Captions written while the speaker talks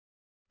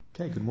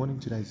Okay, good morning.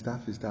 Today's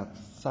daf is daf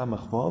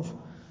Samach Vav.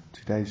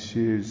 Today's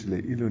shir is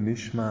Le'ilu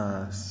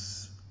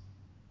Nishmas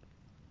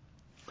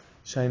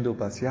Shaindel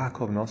Bas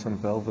Yaakov Nason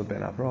Velva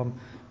Ben Avram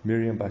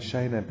Miriam Bas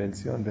Shaina Ben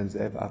Sion Ben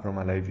Zev Avram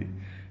Alevi.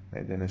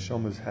 May the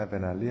neshamas have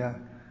an aliyah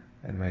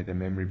and may the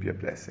memory be a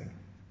blessing.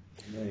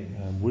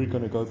 We're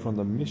going to go from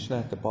the Mishnah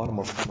at the bottom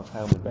of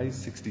Samach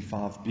base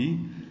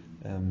 65b.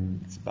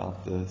 It's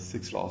about the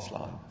seventh last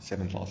line. It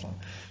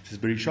says,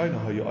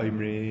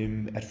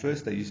 at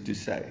first they used to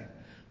say,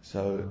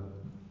 so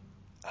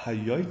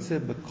Hayotze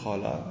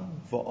Bekala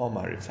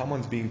v'Omar. If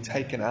someone's being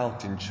taken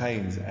out in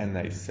chains and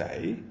they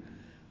say,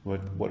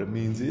 what it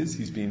means is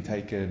he's being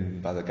taken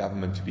by the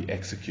government to be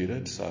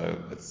executed. So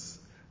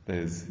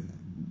there's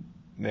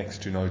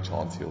next to no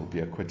chance he'll be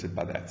acquitted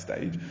by that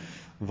stage.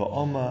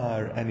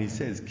 V'Omar, and he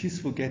says,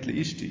 Kisvu get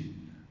leishti,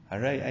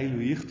 harei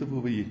eilu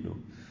yichtavu v'yitnu.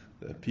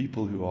 The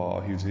people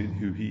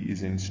who he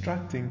is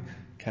instructing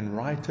can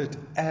write it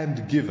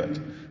and give it.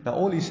 Now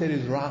all he said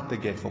is write the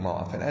get for my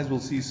wife, and as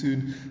we'll see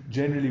soon,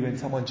 generally when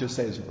someone just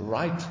says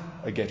write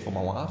a get for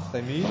my wife,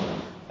 they mean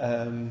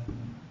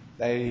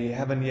they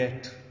haven't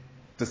yet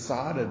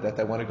decided that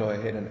they want to go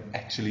ahead and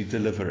actually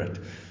deliver it.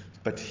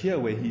 But here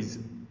where he's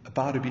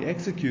about to be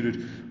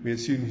executed, we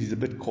assume he's a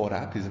bit caught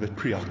up, he's a bit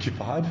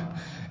preoccupied,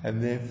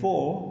 and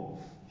therefore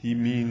he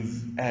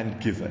means and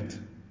give it.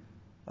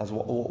 As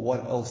what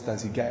else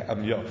does he get?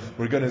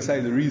 We're going to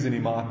say the reason he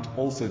might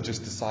also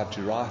just decide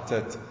to write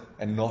it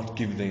and not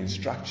give the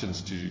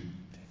instructions to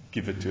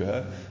give it to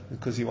her,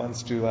 because he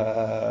wants to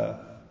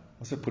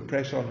put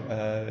pressure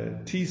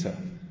on, tease her.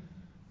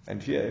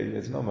 And here he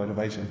has no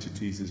motivation to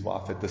tease his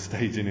wife at this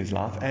stage in his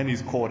life, and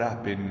he's caught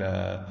up in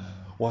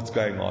what's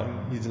going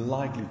on. He's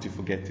likely to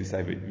forget to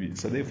save it,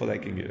 so therefore they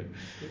can get it.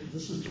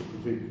 This is to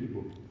prevent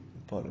people.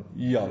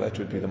 Yeah, that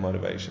would be the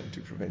motivation,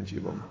 to prevent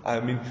evil. I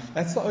mean,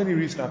 that's the only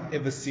reason I've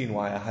ever seen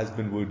why a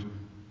husband would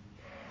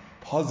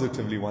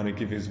positively want to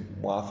give his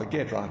wife a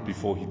get right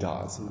before he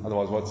dies.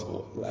 Otherwise,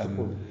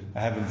 I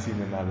haven't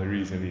seen another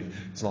reason.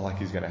 It's not like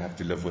he's going to have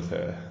to live with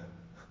her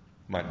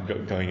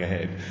going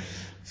ahead.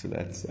 So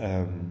that's,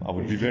 I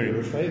would be very... He's doing her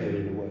a favor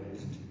in a way.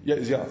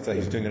 Yeah, so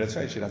he's doing it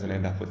so she doesn't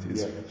end up with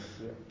his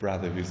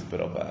brother who's a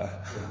bit of a...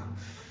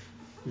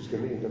 Who's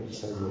going to end up the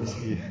same way.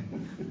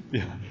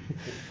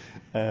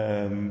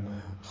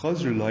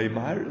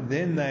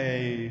 Then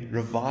they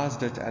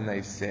revised it and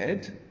they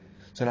said,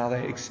 so now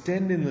they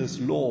extend in this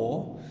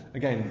law.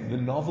 Again, the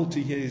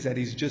novelty here is that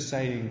he's just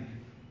saying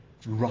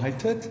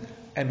write it,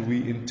 and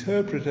we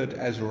interpret it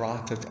as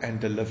write it and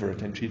deliver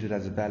it and treat it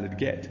as a valid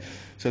get.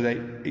 So they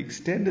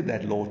extended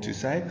that law to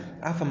say,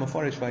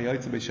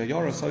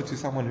 so to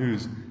someone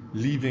who's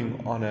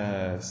leaving on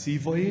a sea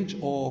voyage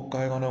or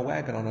going on a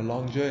wagon on a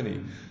long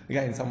journey.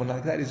 Again, someone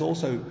like that is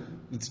also,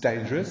 it's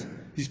dangerous.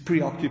 He's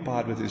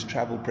preoccupied with his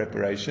travel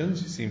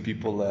preparations. You've seen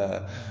people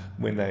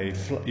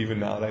even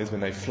nowadays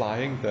when they're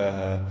flying,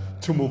 the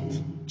tumult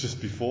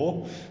just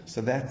before. So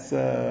that's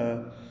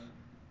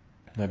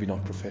maybe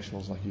not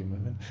professionals like you,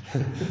 women.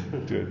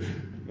 Do it.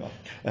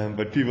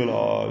 But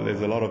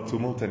there's a lot of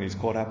tumult, and he's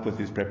caught up with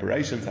his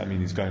preparations. I mean,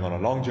 he's going on a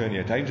long journey,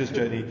 a dangerous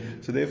journey.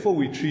 So therefore,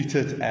 we treat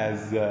it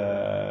as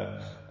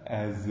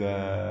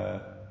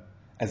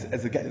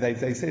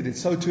they said it.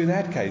 So too in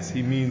that case,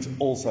 he means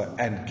also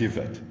and give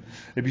it.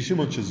 Rabbi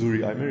Shimon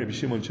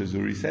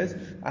Chazuri says,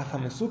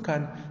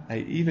 they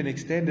even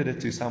extended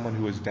it to someone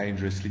who was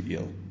dangerously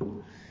ill.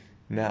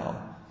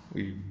 Now,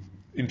 we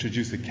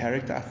introduce a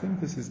character. I think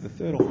this is the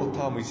third or fourth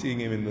time we're seeing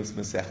him in this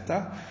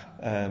Masechta.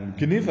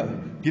 Geniva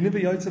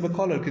Yotze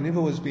B'Kolor. Geniva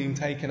was being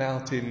taken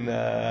out in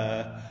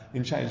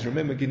chains.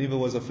 Remember, Geniva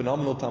was a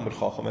phenomenal Talmud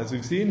Chacham, as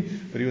we've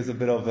seen, but he was a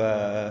bit of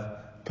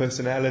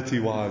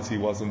personality-wise, he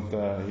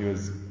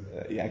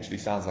actually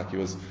sounds like he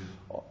was,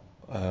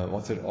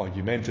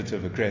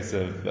 argumentative,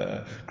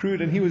 aggressive,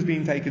 crude, and he was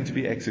being taken to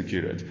be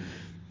executed. It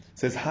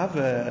says, he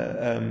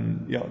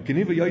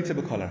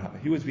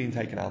was being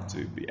taken out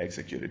to be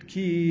executed.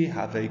 Ki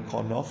have a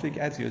konofik,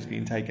 as he was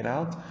being taken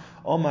out.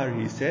 Omar,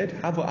 he said,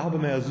 give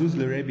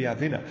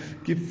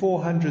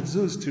 400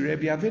 zuz to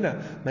Rebbe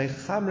Avina. May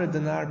chamre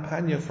denar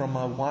panya from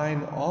my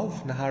wine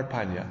of Nahar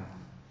Panya.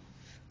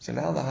 So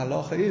now the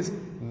halacha is,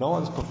 no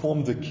one's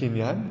performed the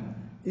kinyan.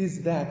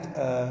 Is that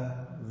a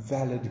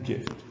valid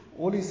gift?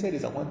 All he said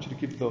is, I want you to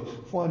give the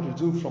 400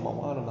 zuz from my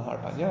wine on Nahar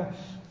Panya.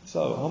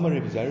 So, Omar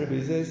Rebbe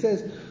Zeh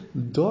says,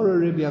 Dora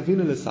Rebbe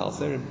Avina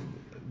l'salser,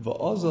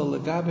 v'ozol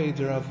l'gabe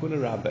de Rav Huna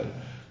Rabbe.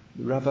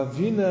 Rav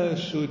Avina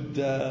should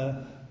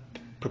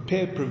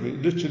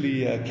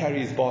carry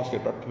his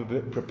basket,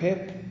 prepare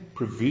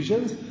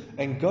provisions,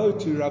 and go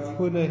to Rav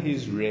Huna,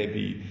 his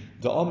Rebbe.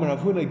 The Omar Rav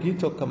Huna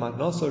Gito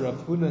Kamatnoso.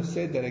 Rav Huna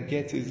said that a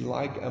get is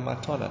like a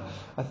matana.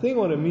 I think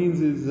what it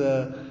means is,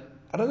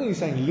 I don't think he's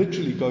saying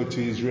literally go to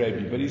his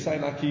Rebbe, but he's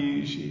saying like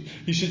he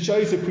should show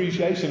his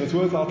appreciation. It's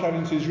worthwhile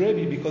traveling to his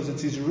Rebbe because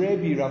it's his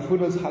Rebbe, Rav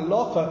Huna's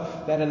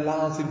halacha, that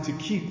allows him to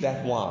keep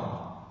that wine.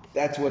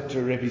 That's what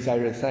Rebbe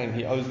Zaira is saying.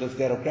 He owes this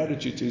debt of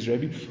gratitude to his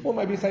Rebbe. Or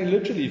maybe saying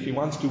literally, if he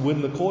wants to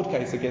win the court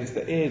case against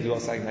the heirs who are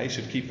saying they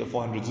should keep the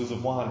 400 zuz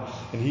of wine,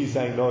 and he's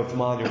saying, no, it's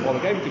mine, your father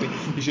gave it to me,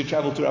 he should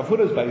travel to Rav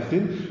Huda's based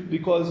in,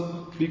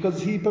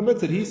 because he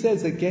permits it. He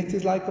says the get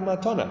is like a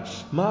matana.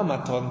 Ma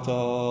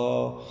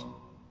matonto,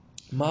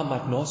 ma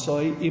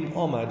matnosoi im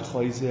omad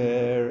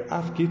choizer,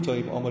 af gito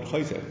im omad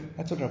choizer.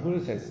 That's what Rav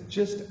Huda says.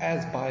 Just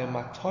as by a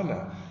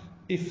matana,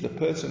 if the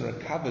person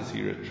recovers,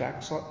 he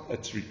retracts,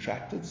 it's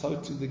retracted. So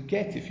to the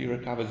get, if he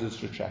recovers,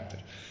 it's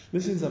retracted.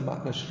 This is a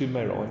matna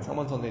shchimero. When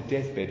someone's on their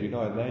deathbed, we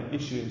know, and they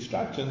issue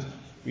instructions,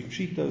 we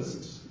treat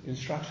those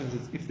instructions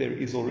as if there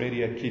is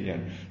already a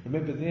kinyan.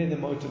 Remember, there the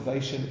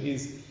motivation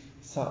is,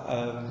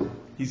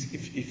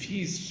 if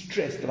he's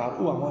stressed about,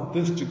 I want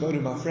this to go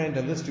to my friend,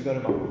 and this to go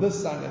to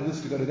this son, and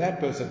this to go to that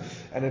person,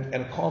 and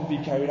it can't be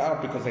carried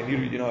out because they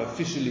need to,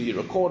 officially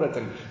record it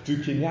and do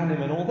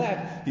kinyanim and all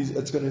that,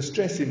 it's going to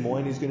stress him more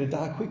and he's going to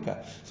die quicker.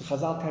 So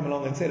Chazal came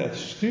along and said,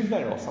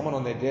 someone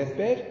on their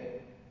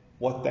deathbed,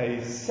 what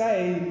they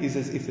say is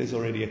as if there's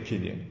already a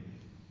kinyan.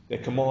 Their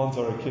commands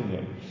are a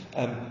kinyan.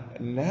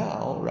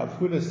 Now, Rav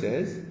Huda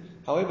says,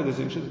 however, there's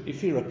interest,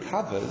 if he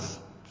recovers,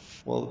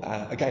 well,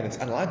 again, it's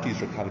unlikely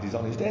he's recovered, he's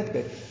on his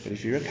deathbed, but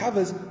if he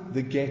recovers,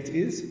 the get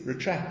is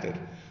retracted.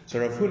 So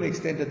Rav Huna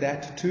extended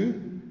that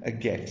to a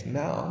get.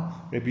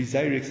 Now, Rebbe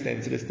Zair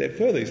extends it a step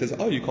further. He says,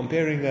 you're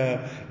comparing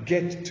a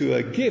get to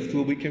a gift.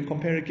 Well, we can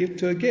compare a gift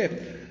to a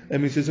gift.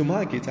 And he says,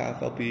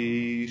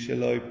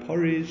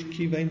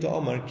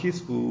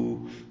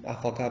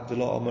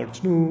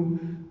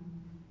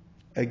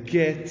 a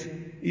get,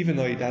 even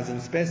though he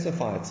doesn't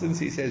specify it, since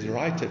he says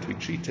write it, we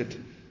treat it,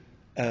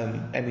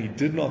 and he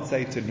did not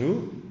say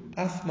tenu,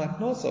 af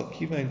matnoso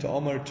kivain to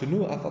omar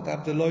tenu af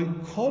abdeloi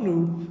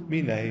konu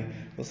mine.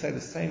 We'll say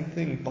the same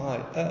thing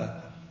by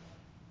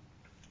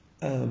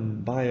a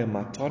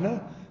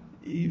matana,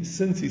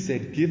 since he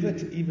said give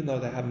it, even though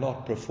they have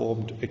not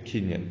performed a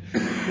kinyan.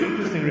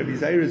 Interesting, Rebbe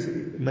Zair is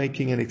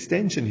making an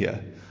extension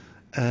here.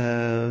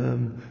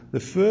 The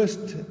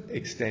first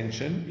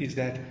extension is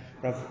that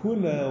Rav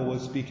Huna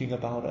was speaking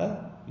about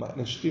a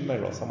matna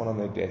shchimero, someone on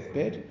their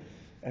deathbed.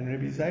 And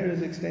Rebbe Zair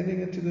is extending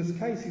it to this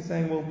case. He's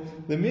saying, well,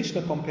 the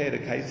Mishnah compared a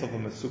case of a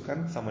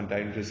masukan, someone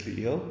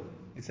dangerously ill.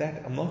 Is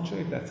that, I'm not sure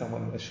if that's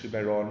someone a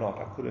shchibera or not.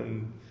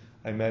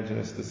 I imagine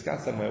it's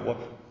discussed somewhere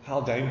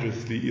how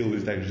dangerously ill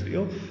is dangerously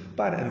ill.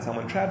 And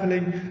someone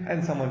traveling,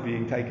 and someone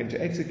being taken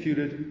to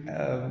executed.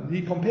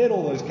 He compared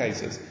all those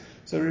cases.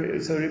 So Rebbe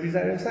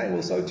Zair is saying,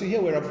 well, so to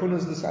here where Rav Huna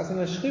is discussing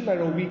a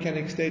shchibera, we can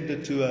extend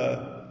it to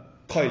a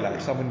koiler,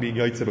 someone being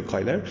yotzei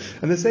b'koiler.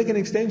 And the second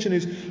extension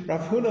is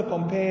Rav Huna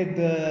compared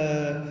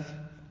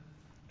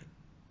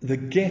the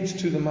get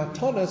to the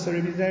matana. So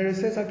Rebbe Zair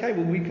says, okay,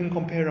 well, we can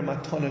compare a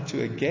matana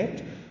to a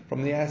get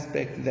from the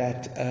aspect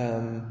that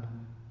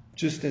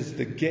just as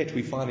the get,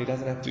 we find he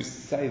doesn't have to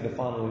say the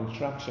final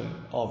instruction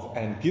of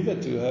and give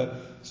it to her,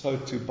 so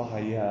to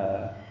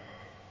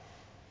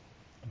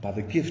by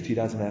the gift he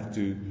doesn't have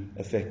to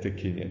affect the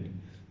kinyan.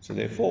 So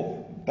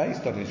therefore,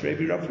 based on his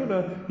Rebbe Rav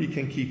Huna, he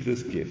can keep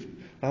this gift.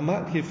 You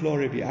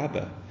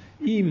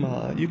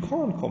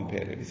can't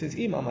compare it. He says, so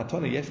you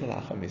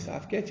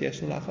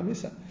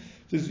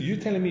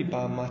telling me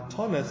by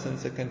matana,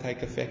 since it can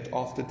take effect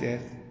after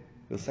death,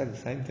 he'll say the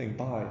same thing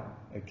by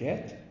a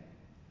get?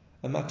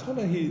 A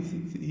matana,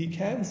 he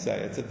can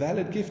say, it's a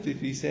valid gift if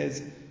he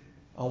says,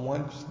 I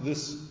want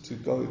this to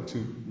go to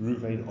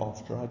Ruvain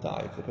after I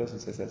die. If the person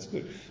says that's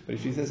good. But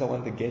if he says, I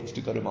want the get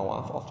to go to my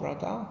wife after I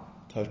die,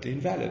 totally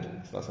invalid.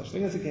 There's no such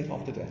thing as a get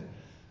after death.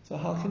 So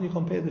how can you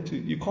compare the two?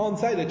 You can't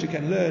say that you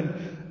can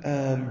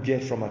learn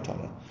get from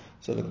matana.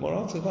 So the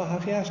Gemara says,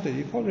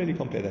 you can't really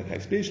compare that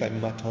case.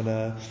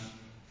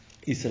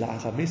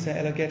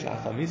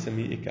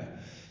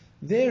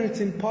 There it's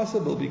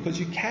impossible because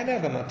you can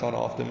have a matana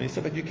after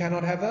misa, but you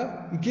cannot have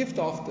a gift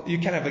after. You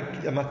can have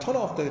a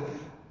matana after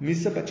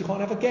misa, but you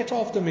can't have a get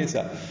after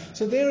misa.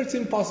 So there it's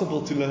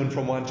impossible to learn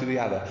from one to the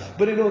other.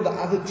 But in all the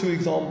other two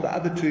examples, the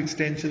other two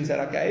extensions that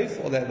I gave,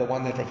 or the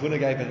one that Rav Huna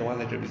gave and the one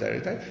that Rebbe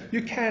Zair gave,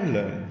 you can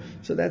learn.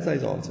 So that's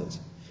those answers.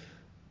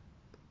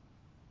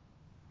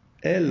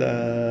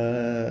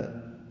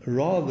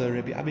 Rather,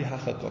 Rebbe Abi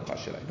Hachak.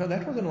 No,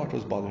 that wasn't what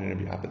was bothering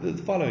Rebbe Abi. The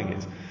following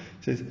is, it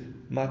says,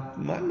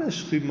 Matna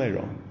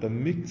shchimero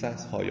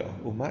b'miktas hoya,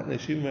 u'matna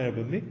shchimero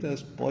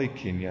b'miktas boy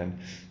kinyan.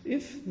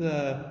 If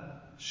the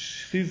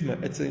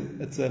shchivmer, it's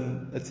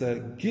a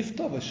gift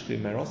of a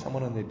shchimero,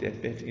 someone on their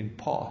deathbed in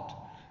part,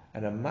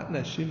 and a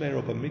matna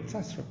shchimero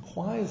b'miktas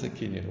requires a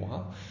kinyan.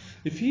 Why?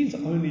 If he's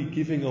only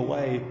giving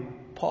away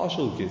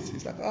partial gifts,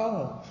 he's like,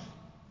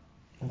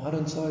 why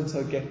don't so and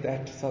so get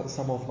that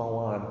some of my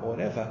wine or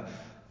whatever?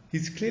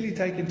 He's clearly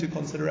taken into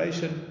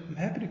consideration, I'm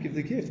happy to give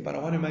the gift, but I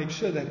want to make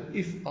sure that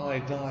if I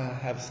die, I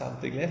have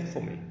something left for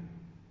me.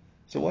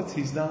 So what's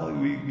he's now,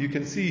 you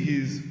can see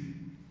he's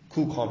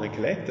cool, calm and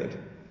collected.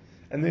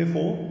 And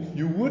therefore,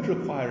 you would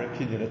require a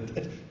kinyan.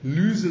 It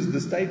loses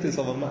the status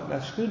of a matna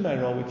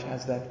shchimero, which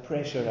has that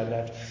pressure and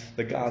that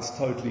the guy's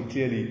totally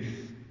clearly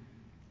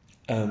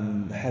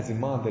has in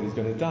mind that he's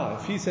going to die.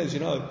 If he says,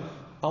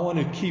 I want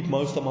to keep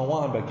most of my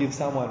wine but give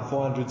someone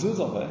 400 zuz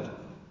of it,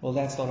 well,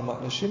 that's not a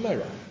matnas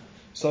shemera.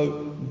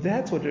 So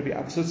that's what Rabbi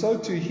Abba. So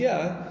to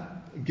here,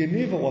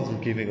 Geniva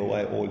wasn't giving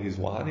away all his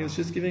wine, he was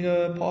just giving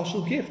a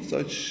partial gift. So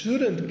it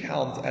shouldn't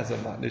count as a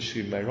matnas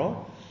shemera.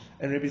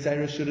 And Rabbi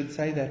Zera shouldn't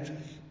say that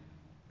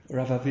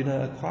Rav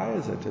Avina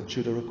acquires it. It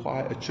should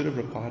have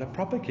required a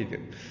proper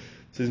kinyan. It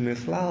says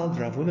Michlal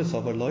Ravuna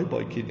Savar Loi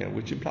Boy Kinyan,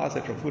 which implies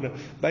that Ravuna,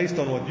 based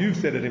on what you've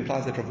said, it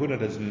implies that Ravuna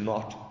does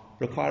not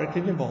require a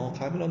kinyan. V'hol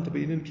Kaiman on to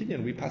be in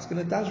kinyan. We paskin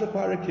it does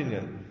require a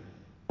kinyan.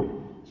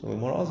 So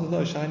when one says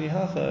no, shani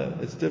hacha,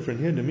 it's different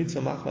here. The mitzvah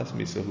machmas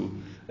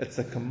misahu. It's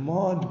a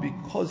command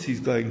because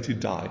he's going to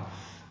die.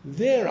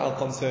 There, our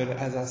concern,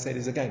 as I said,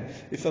 is again,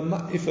 if a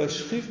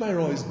shchif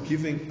meiro is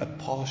giving a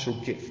partial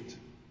gift,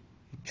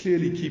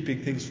 clearly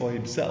keeping things for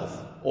himself,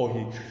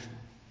 or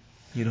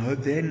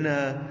then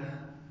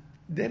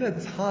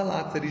it's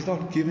highlights that he's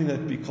not giving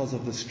it because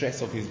of the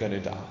stress of he's going to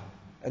die,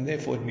 and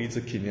therefore it needs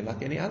a kinyan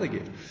like any other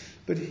gift.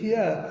 But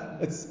here,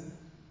 it's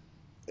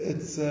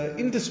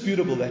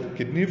indisputable that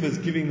Geniva is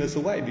giving this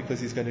away because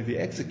he's going to be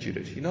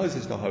executed. He knows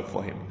there's no hope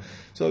for him.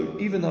 So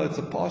even though it's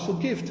a partial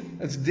gift,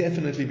 it's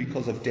definitely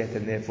because of death,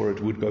 and therefore it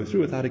would go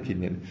through without a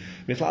kinyan.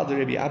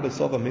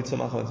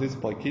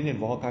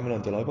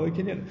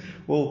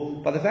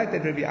 Well, by the fact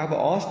that Rabbi Abba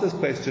asked this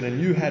question and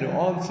you had to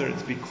answer,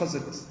 it's because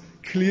it's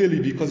clearly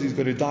because he's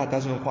going to die, it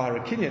doesn't require a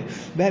kinyan.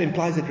 That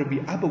implies that Rabbi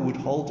Abba would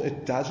hold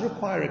it does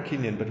require a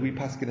kinyan, but we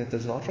paskin it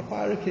does not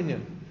require a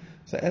kinyan.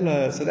 So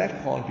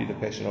that can't be the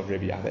question of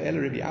Rabbi Abba.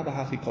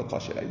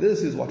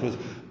 This is what was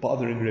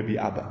bothering Rabbi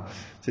Abba.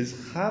 It says,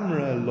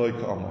 Chamra loy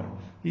ka'amar.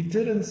 He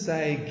didn't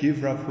say,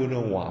 give Rav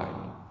Avina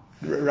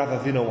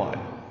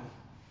wine.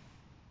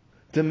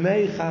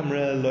 Demei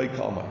chamra loy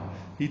ka'amar.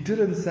 He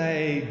didn't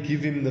say,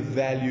 give him the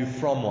value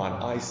from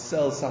wine. I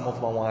sell some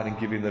of my wine and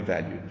give him the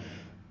value.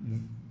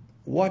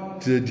 What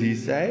did he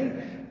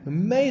say?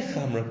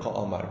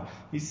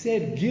 He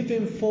said, give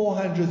him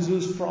 400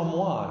 zuz from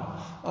wine.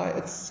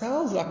 It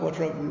sounds like what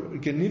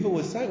Geniva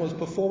was saying was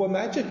perform a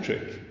magic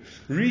trick.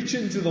 Reach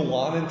into the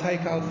wine and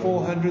take out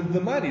 400 of the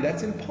money.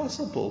 That's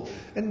impossible.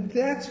 And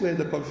that's where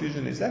the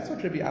confusion is. That's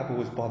what Rabbi Abba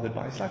was bothered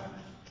by. It's like,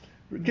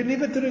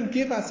 Geniva didn't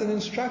give us an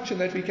instruction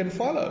that we can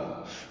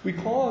follow. We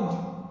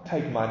can't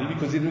take money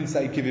because he didn't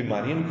say give him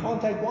money, and we can't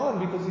take wine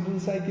because he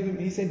didn't say give him.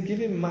 He said give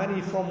him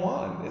money from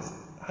wine.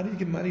 How do you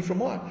get money from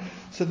what?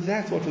 So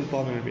that's what was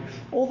bothering me.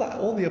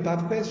 All the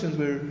above questions,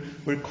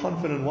 we're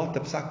confident what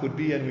the psak would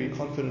be, and we're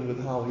confident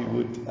with how he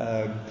would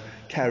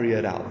carry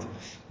it out.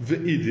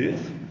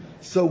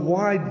 So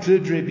why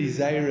did Rabbi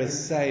Zera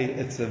say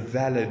it's a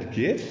valid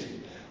gift?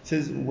 It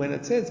says when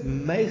it says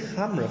mei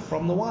chamra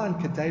from the wine,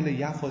 kadei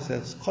leyafos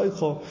es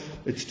koicho,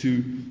 it's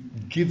to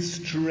give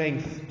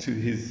strength to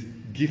his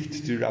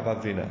gift to Rav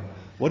Avina.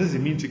 What does it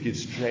mean to give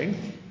strength?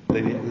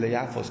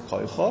 Leyafos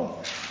koicho.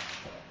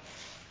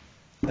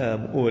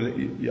 Or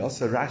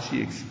also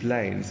Rashi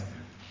explains,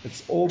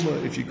 it's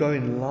almost, if you go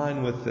in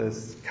line with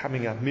this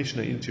coming up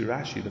Mishnah into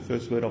Rashi, the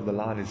first word of the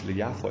line is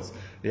liyafos.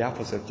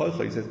 Liyafos et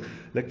koicho. He says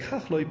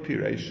lekach loy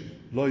piresh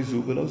loy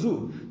zu v'lo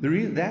zu.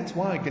 That's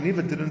why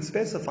Geniva didn't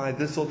specify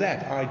this or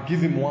that. I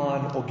give him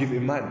wine or give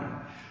him money.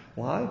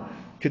 Why?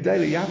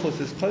 Kedei liyafos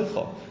es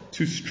koicho,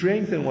 to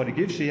strengthen what he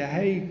gives.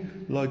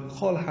 Sheyahei loy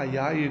kol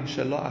hayayin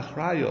shelo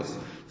achrayos,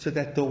 so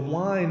that the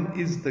wine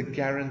is the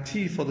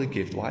guarantee for the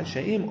gift. Why?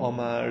 She'im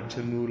omar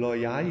tenu lo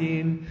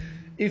yayin.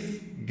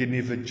 If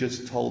Geniva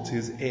just told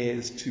his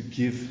heirs to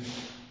give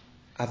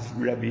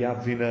Rabbi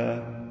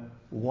Avina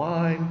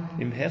wine,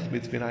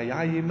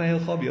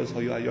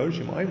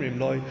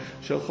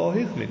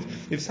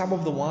 if some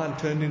of the wine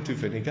turned into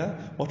vinegar,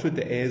 what would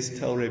the heirs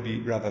tell Rav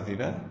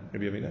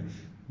Avina?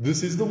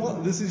 This is the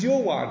one. This is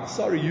your wine.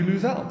 Sorry, you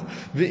lose out.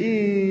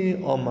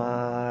 If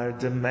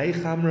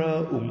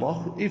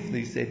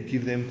they said,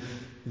 give them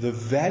the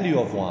value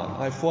of wine,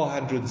 I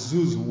 400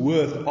 zuz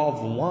worth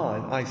of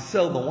wine, I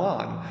sell the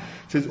wine.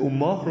 It says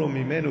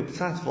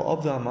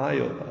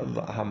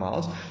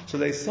so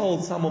they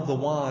sold some of the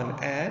wine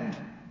and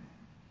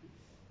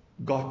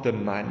got the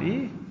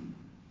money.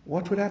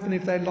 What would happen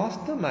if they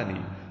lost the money?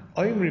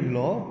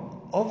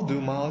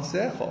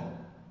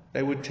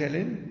 They would tell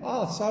him,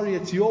 sorry,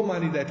 it's your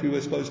money that we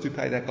were supposed to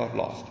pay that got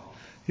lost.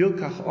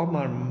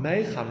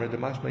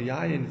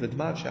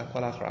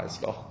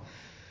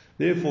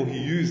 Therefore, he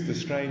used the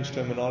strange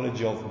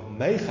terminology of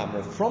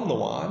meichamra, from the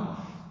wine,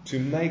 to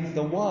make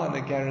the wine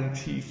a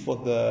guarantee for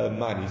the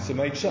money. So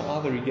make sure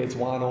either he gets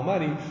wine or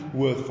money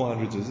worth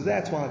 400 zuz.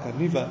 That's why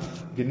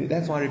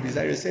Rabbi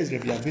Zera says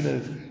Rabbi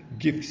Avina's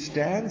gift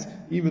stands,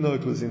 even though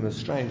it was in a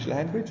strange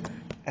language,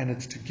 and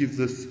it's to give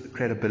this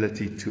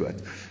credibility to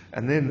it.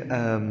 And then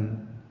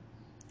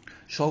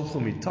Sholchu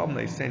mitom,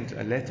 they sent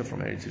a letter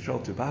from Eretz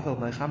Yisrael to Bavel,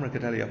 Meichamra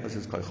kedei liyafos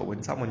es koicho.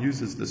 When someone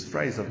uses this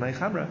phrase of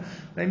Meichamra,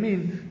 they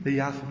mean the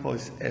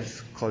Yafos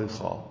es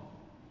koicho.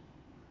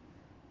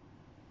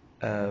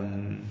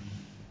 And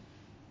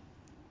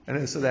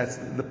so that's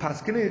the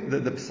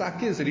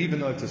psak is that even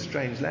though it's a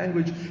strange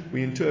language,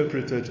 we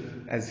interpret it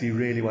as he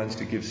really wants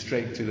to give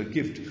strength to the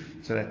gift,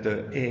 so that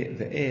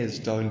the heirs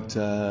don't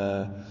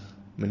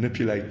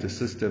manipulate the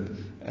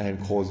system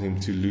and cause him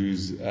to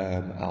lose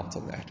out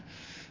on that.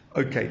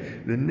 Okay,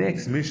 the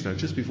next Mishnah,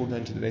 just before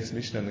going to the next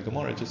Mishnah in the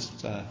Gemara,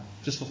 just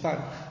for fun,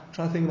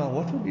 try to think about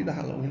what would be the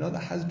halal. We know the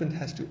husband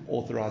has to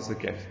authorize the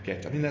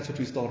get. I mean, that's what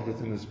we started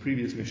with in this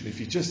previous Mishnah. If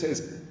he just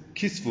says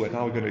kisvu, and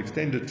now we're going to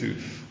extend it to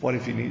what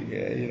if he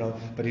need,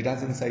 but he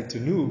doesn't say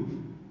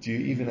tenu, do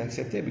you even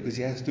accept that? Because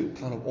he has to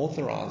kind of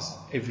authorize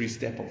every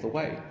step of the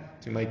way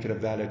to make it a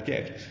valid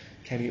get.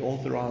 Can he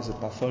authorize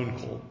it by phone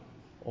call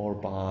or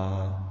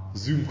by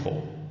Zoom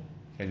call?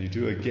 Can you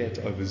do a get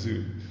over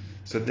Zoom?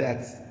 So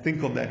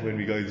think of that when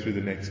we go through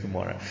the next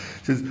Gemara.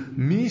 It says,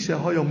 Misha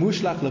hoyo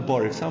mushlach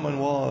lebor. If someone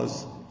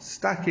was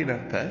stuck in a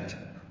pit,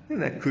 I think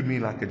that could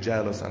mean like a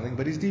jail or something,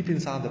 but he's deep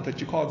inside the pit.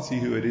 You can't see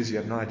who it is. You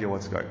have no idea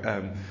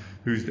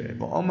who's there.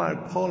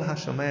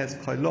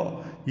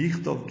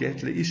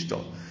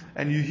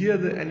 And you hear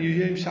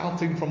him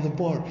shouting from the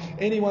bar,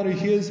 anyone who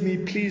hears me,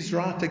 please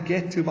write a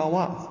get to my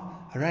wife.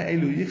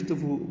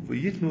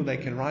 They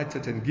can write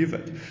it and give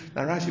it.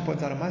 Now Rashi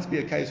points out it must be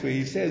a case where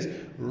he says,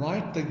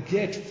 write the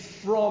get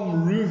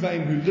from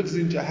Ruvain who lives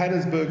in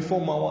Johannesburg for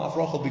my wife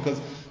Rachel,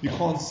 because you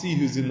can't see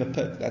who's in the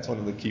pit. That's one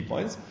of the key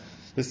points.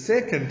 The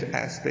second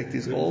aspect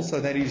is also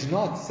that he's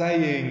not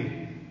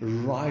saying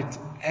write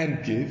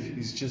and give,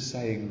 he's just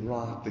saying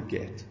write the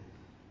get.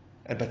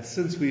 But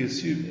since we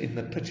assume in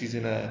the pit he's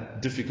in a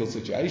difficult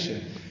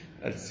situation,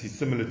 he's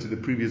similar to the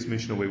previous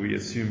Mishnah where we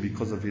assume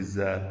because of his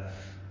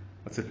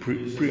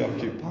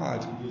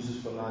preoccupied. He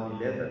uses for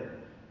 9/11.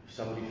 If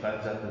somebody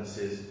phones up and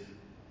says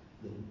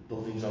the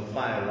building's on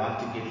fire, right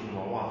to get from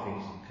my wife,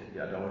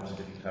 I don't want it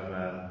to become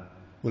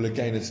well,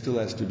 again, it still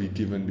has to be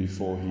given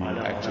before he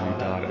actually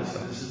died.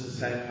 This is the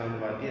same kind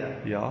of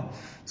idea. Yeah.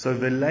 So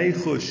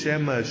v'leichu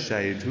shema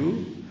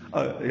sheidu.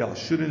 Oh, yeah.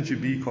 Shouldn't you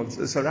be?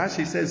 So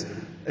Rashi says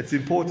it's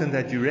important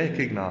that you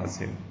recognize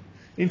him.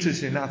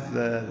 Interesting enough,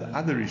 the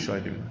other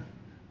Rishonim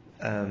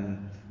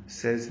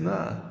says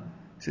no.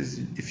 Says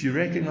if you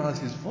recognize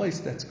his voice,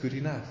 that's good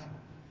enough.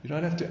 You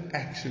don't have to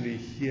actually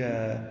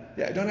hear.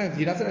 He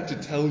doesn't have to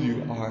tell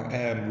you, I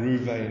am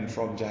Ruvain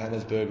from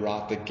Johannesburg,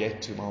 write the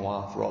get to my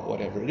wife, or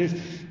whatever it is.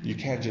 You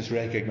can just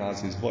recognize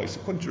his voice.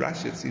 According to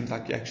Rashi, it seems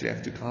like you actually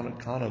have to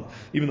kind of,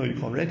 even though you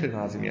can't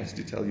recognize him, he has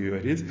to tell you who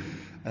it is.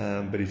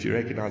 But if you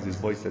recognize his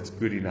voice, that's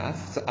good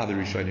enough. So other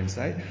Rishonim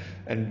say,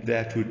 and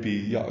that would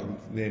be,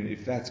 then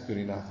if that's good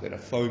enough, then a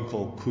phone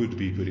call could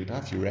be good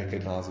enough. You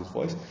recognize his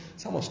voice.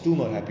 Some are still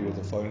not happy with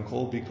a phone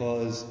call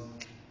because,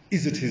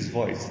 is it his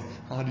voice?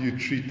 How do you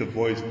treat the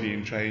voice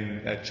being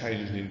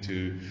changed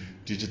into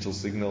digital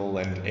signal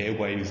and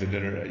airwaves and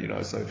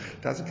so it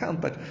doesn't count,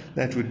 but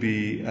that would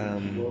be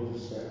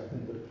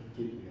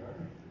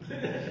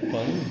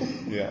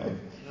Yeah.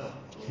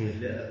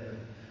 yeah.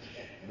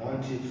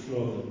 19th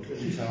floor, the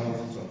Twin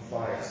Towers is on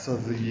fire. So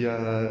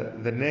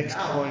the next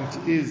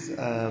point is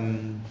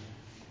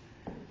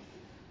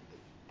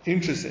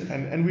interesting,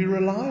 and we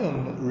rely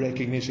on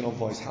recognition of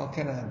voice. How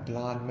can a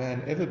blind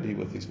man ever be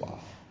with his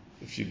wife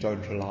if you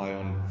don't rely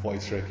on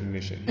voice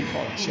recognition? You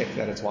can't check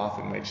that it's wife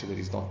and make sure that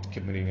he's not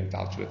committing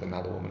adultery with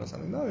another woman or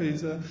something. No,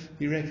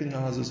 he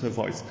recognizes her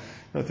voice.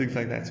 Things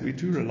like that. So we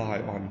do rely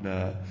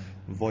on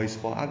voice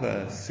for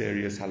other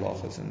serious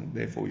halachas, and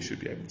therefore we should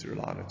be able to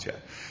rely on it here.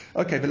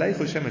 Okay,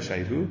 v'leichu shema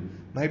sheidu.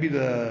 Maybe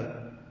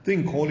the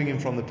thing calling him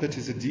from the pit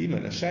is a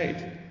demon, a shade,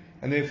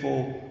 and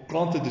therefore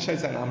granted the shade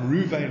saying, I'm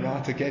Ruvain,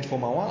 write a get for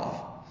my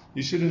wife.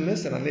 You shouldn't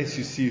listen unless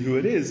you see who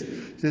it is.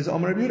 It says,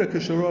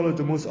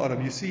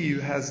 you see who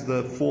has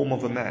the form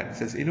of a man. It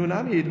says,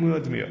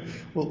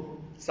 well,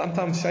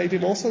 sometimes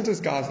Shadim also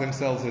disguise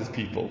themselves as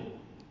people.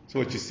 So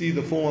what you see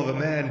the form of a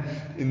man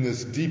in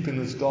this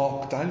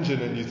dark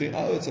dungeon, and you think,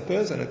 oh, it's a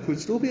person, it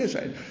could still be a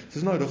shade. It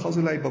says, no, the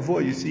chazulei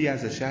bavur, you see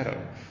as a shadow.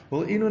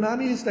 Well,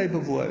 inunami is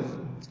bavur.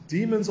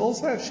 Demons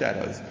also have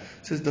shadows.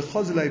 It says, the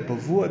chazulei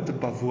bavur de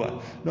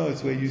bavur. No,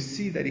 it's where you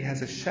see that he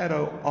has a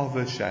shadow of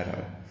a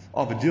shadow.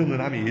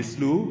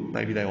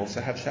 Maybe they also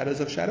have shadows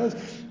of shadows.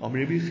 My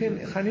son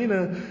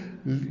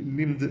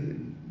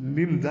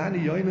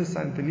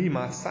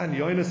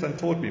Yonasan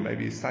taught me.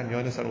 Maybe his son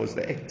Yonasan was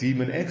the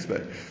demon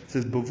expert. It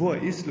says,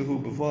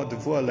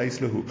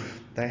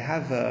 they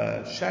have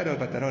a shadow,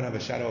 but they don't have a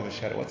shadow of a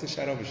shadow. What's a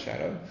shadow of a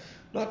shadow?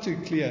 Not too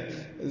clear.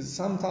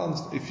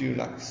 Sometimes if you're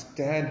like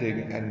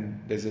standing and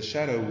there's a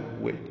shadow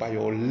by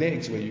your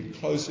legs where you're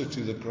closer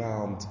to the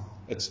ground,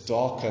 it's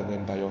darker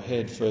than by your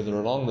head further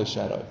along the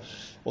shadow.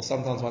 Or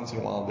sometimes once in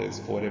a while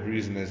for whatever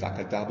reason, there's like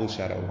a double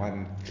shadow,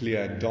 one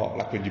clear and dark,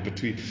 like when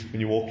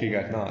you're walking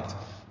at night.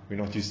 We're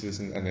not used to this,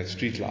 and there's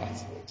street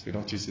lights. So we're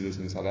not used to this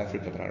in South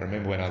Africa, but I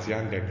remember when I was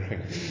younger,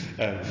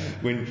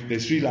 when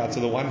there's street lights, so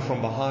the one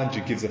from behind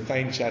you gives a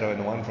faint shadow, and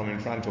the one from in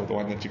front, or the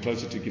one that you're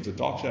closer to, gives a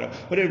dark shadow.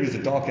 Whatever is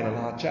a dark and a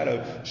light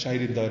shadow,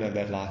 Shadim don't have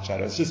that light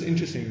shadow. It's just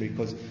interesting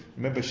because,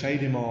 remember,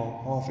 Shadim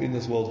are half in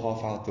this world,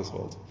 half out this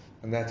world.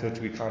 And that's what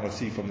we kind of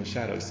see from the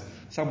shadows.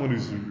 Someone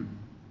who's,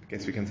 I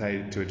guess we can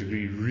say to a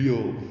degree,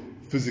 real,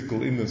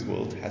 physical in this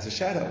world has a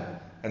shadow.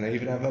 And they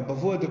even have a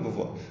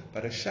bavur.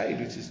 But a shade,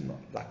 which is not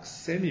like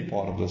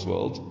semi-part of this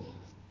world,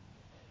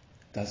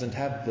 doesn't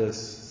have this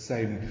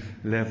same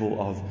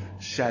level of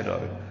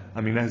shadow.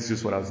 I mean, that's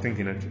just what I was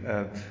thinking.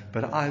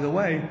 But either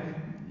way,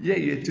 yeah,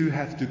 you do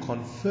have to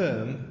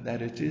confirm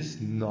that it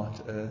is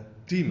not a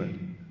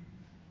demon.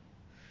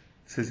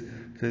 It says,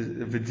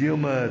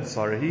 Vidilma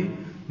Tsarahi,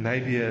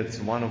 maybe it's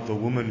one of the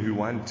women who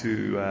want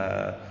to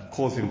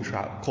cause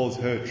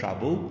her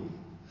trouble.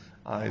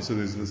 So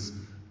there's this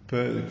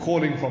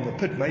calling from the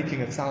pit, making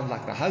it sound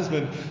like the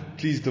husband,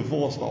 please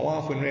divorce my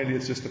wife, when really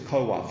it's just a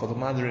co-wife or the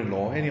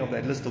mother-in-law, any of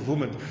that list of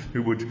women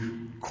who would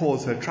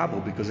cause her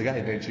trouble, because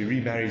again, then she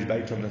remarries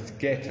based on this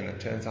get, and it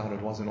turns out it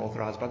wasn't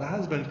authorized by the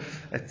husband.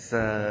 It's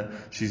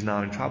she's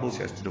now in trouble. She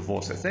has to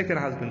divorce her second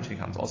husband. She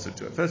comes also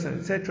to her first,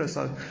 etc.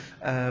 So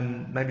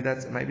maybe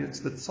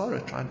it's the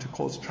tzara trying to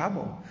cause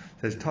trouble.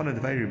 There's Tana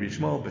Dvei Rabbi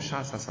Shmuel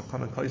b'shas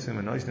hasakana kosim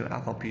and noisnin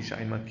achal pi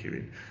she'ein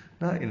makirin.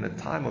 Now, in the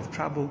time of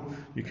trouble,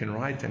 you can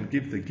write and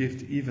give the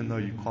gift even though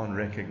you can't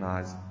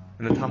recognize.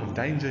 In the time of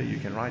danger, you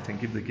can write and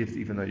give the gift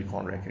even though you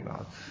can't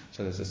recognize.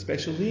 So there's a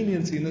special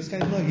leniency in this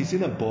case. No, he's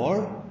in a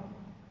bar.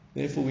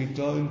 Therefore, we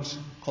don't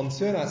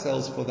concern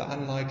ourselves for the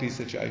unlikely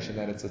situation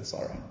that it's a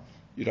tzara.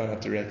 You don't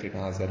have to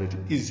recognize that it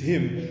is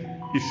him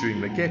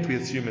issuing the get. We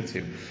assume it's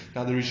him.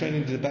 Now, the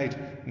Rishonim debate.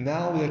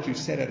 Now that you've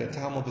said at a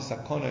time of a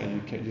sakona,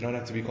 you don't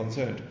have to be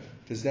concerned.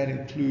 Does that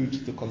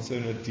include the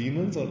concern with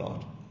demons or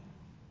not?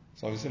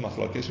 So obviously,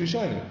 machlokes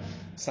Rishonim.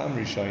 Some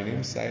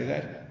Rishonim say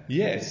that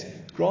yes,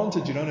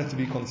 granted, you don't have to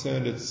be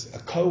concerned it's a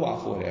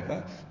co-wife or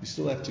whatever. You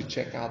still have to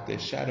check out their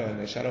shadow and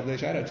their shadow of their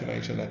shadow to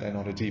make sure that they're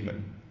not a demon.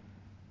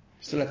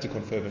 You still have to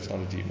confirm it's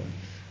not a demon.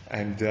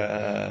 And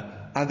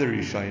other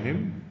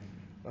Rishonim,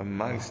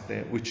 amongst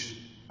them, which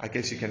I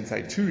guess you can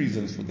say two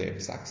reasons for their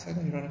psak, say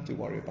no, you don't have to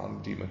worry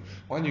about the demon.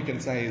 One you can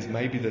say is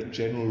maybe the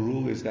general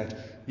rule is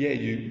that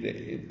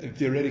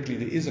theoretically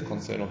there is a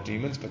concern of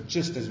demons, but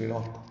just as we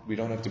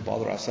don't have to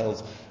bother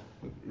ourselves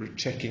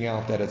checking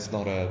out that it's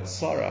not a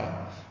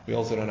tzara, we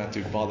also don't have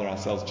to bother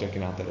ourselves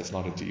checking out that it's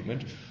not a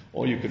demon.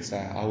 Or you could say,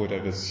 I would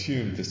have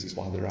assumed this is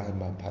why the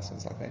Rambam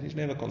passes like that. He's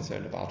never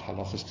concerned about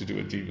halachas to do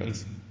with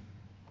demons.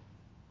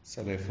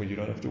 So therefore you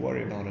don't have to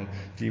worry about a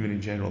demon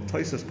in general.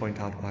 Tosfos point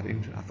out I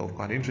thought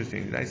quite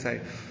interesting. They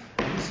say,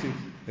 obviously,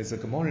 there's a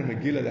Gemara in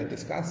Megillah that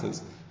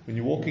discusses when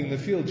you're walking in the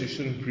field, you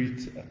shouldn't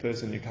greet a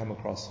person you come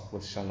across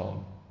with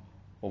shalom.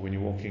 Or when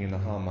you're walking in the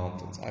high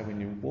mountains.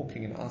 When you're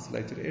walking in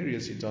isolated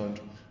areas, you don't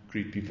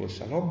greet people with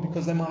shalom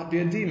because there might be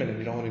a demon and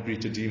you don't want to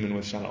greet a demon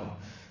with shalom.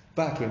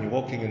 But when you're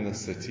walking in the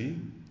city,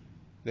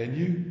 then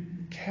you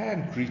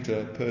can greet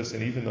a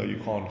person even though you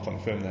can't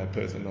confirm that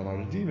person is not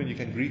a demon. You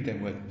can greet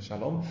them with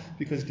shalom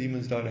because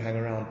demons don't hang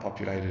around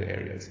populated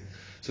areas.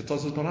 So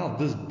Tosfos point out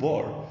this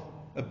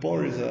a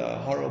bar is a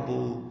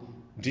horrible,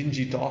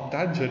 dingy, dark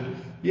dungeon.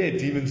 Yeah,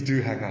 demons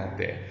do hang out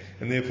there,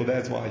 and therefore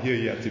that's why here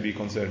you have to be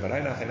concerned. But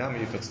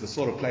if it's the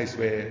sort of place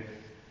where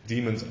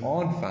demons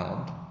aren't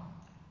found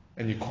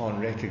and you can't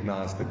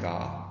recognize the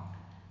guy,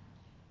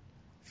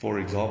 for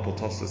example,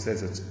 Tosfos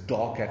says it's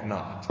dark at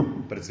night,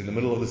 but it's in the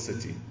middle of the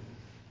city.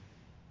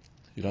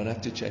 You don't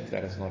have to check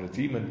that it's not a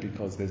demon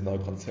because there's no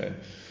concern.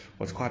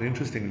 What's quite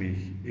interestingly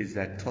is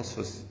that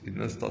Tosfos in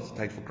this doesn't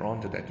take for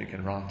granted that you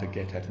can write a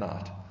get at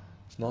night.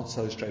 It's not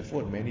so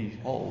straightforward. Many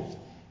hold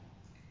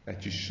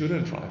that you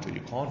shouldn't write or you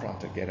can't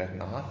write a get at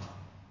night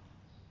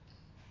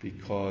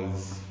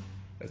because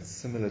it's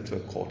similar to a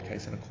court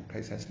case, and a court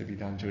case has to be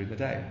done during the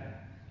day.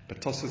 But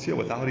Tosfos here,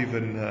 without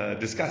even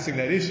discussing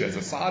that issue as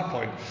a side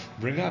point,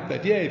 bring up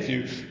that if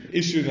you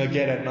issue a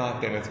get at night,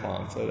 then it's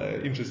fine. So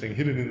interesting,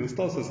 hidden in this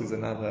Tosfos is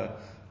another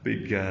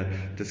big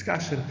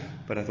discussion.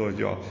 But I thought,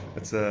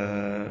 it's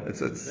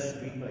That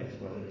read my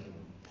brother.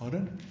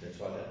 Pardon? That's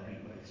why that read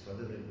my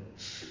brother.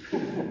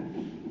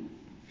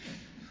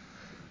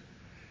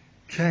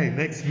 Okay,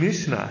 next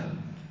Mishnah.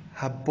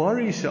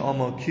 Habari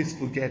she'amal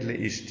kisvu get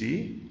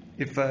le'ishti.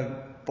 If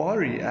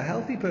a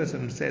healthy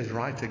person says,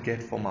 write a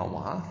get for my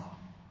wife,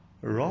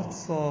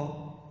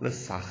 Rotza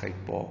l'sachek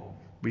bo.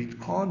 We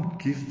can't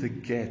give the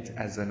get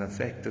as an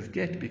effective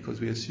get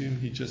because we assume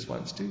he just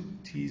wants to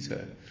tease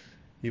her.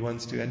 He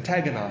wants to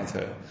antagonize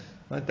her.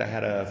 Right? They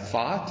had a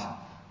fight,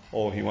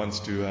 or he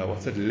wants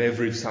to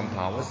leverage some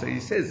power. So he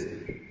says,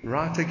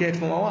 write a get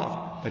for my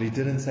wife, but he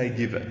didn't say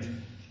give it.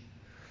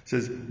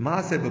 Says, there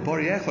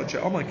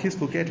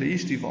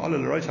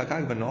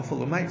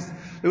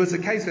was a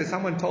case where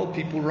someone told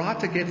people,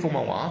 write a get for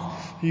my wife.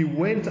 He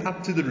went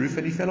up to the roof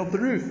and he fell off the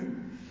roof.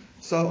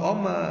 So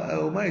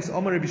Rabbi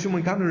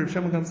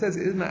Shimon says,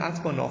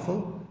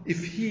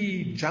 if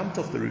he jumped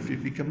off the roof,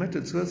 if he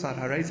committed suicide,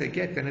 harei a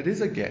get, then it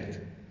is a get.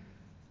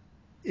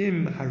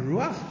 Im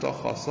haruach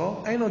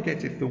tochaso, ain't no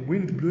get. If the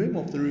wind blew him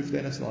off the roof,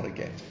 then it's not a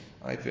get.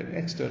 If an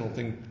external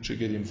thing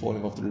triggered him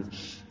falling off the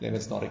roof, then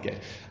it's not a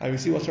get. And we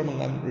see what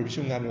Rabbi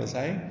Shimon was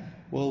saying.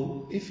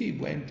 Well, if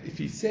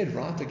he said,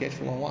 write a get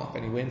for my wife,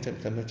 and he went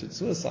and committed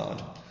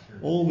suicide,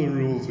 all the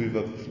rules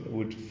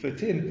would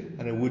fit in,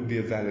 and it would be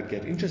a valid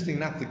get. Interesting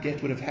enough, the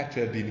get would have had to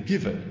have been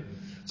given.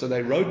 So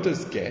they wrote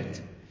this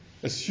get,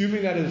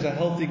 assuming that it was a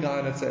healthy guy,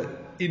 and it's an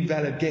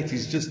invalid get.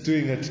 He's just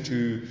doing it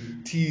to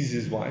tease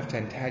his wife, to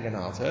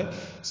antagonize her.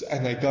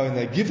 And they go and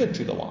they give it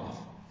to the wife.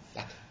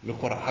 Like,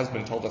 look what our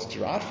husband told us to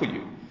write for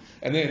you.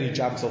 And then he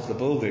jumps off the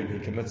building, he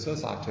commits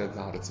suicide. Turns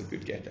out it's a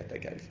good get that they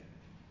gave.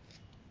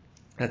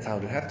 That's how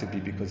it would have to be,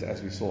 because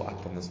as we saw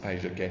up on this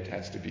page, a get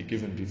has to be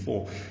given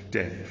before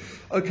death.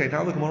 Okay,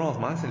 now the Gemara of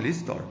Ma'aseh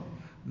Listar.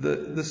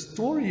 The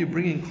story you're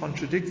bringing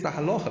contradicts the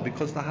halacha,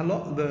 because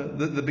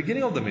the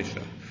beginning of the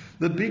Mishnah,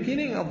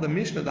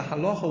 the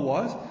halacha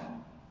was,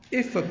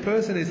 if a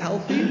person is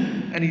healthy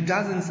and he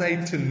doesn't say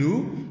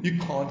tenu, you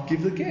can't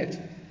give the get.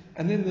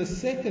 And then the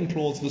second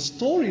clause, the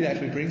story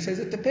that we bring, says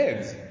it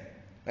depends.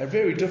 They're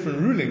very different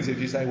rulings if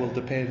you say, well,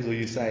 depends, or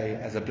you say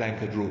as a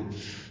blanket rule.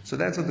 So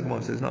that's what the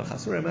Gemara says. No,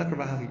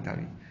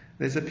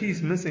 there's a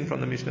piece missing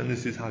from the Mishnah, and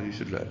this is how you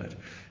should learn it.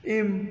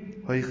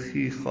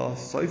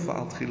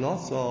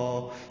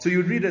 So you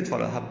would read it for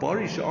I'm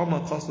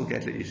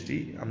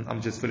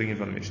just filling in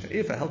from the Mishnah.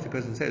 If a healthy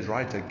person says,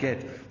 write a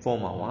get for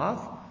my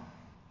wife,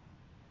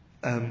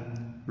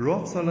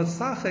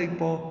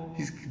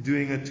 he's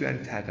doing it to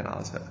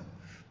antagonize her.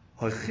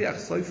 If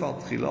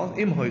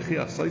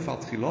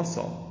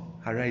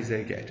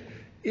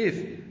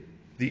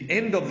the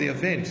end of the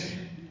event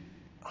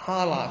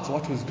highlights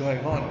what was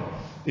going on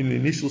in the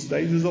initial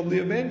stages of the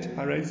event,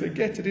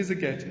 it is a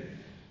get.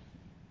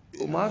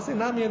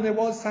 And there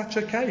was such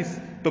a case.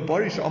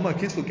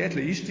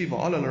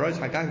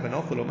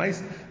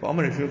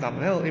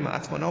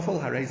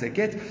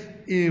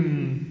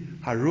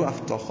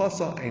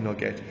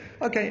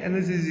 Okay, and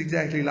this is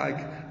exactly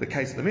like the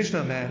case of the Mishnah.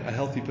 A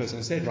healthy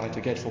person said, write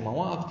a get for my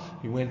wife.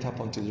 He went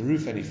up onto the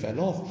roof and he fell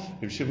off.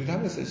 If Shimon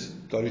Gamliel says,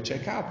 go to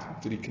check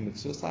out, did he commit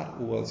suicide,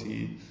 or was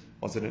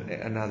it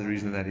another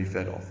reason that he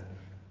fell off?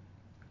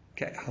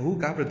 Okay,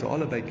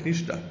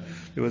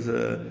 there was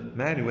a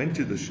man who went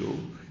to the shul.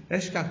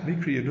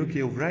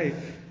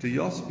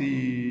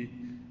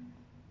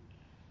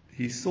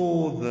 He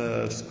saw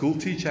the school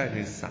teacher and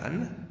his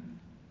son,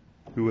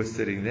 who was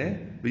sitting there.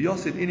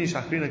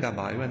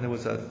 And there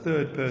was a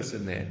third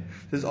person there.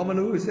 There's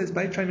Amalu who says,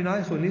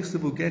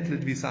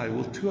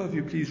 will two of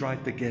you please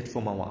write the get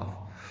for my wife?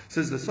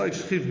 Says the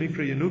Soich Chiv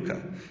Mikra Yanuka.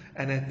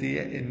 And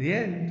in the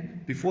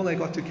end, before they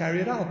got to carry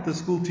it out, the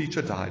school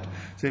teacher died.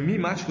 So the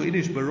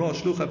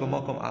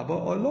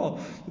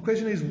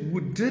question is,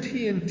 did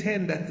he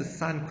intend that the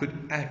son could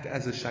act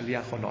as a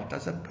shaliach or not?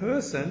 Does a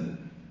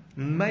person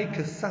make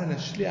a son a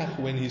shaliach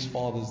when his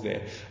father's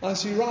there?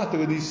 So you're right, there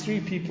were these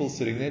three people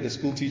sitting there, the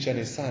school teacher and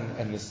his son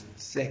and this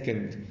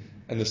second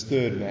and this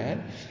third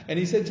man, and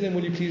he said to them,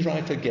 will you please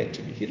write a get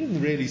to me? He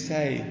didn't really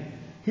say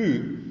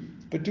who,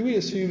 but do we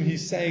assume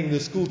he's saying the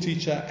school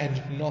teacher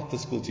and not the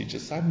school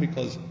teacher's son,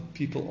 because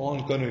people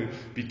aren't going to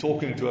be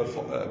talking to a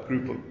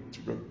group of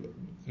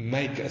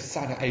make a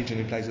son agent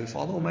in place of his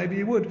father, or maybe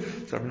he would.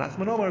 So Rav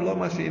Nachman Omar lo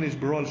mashu inish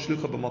barol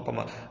shlucha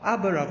b'makom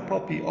Abba. Rav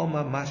Papi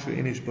Omar mashu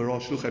inish barol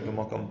shlucha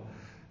b'makom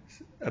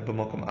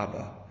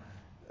Abba.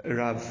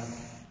 Rav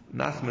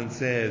Nachman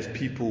says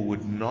people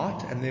would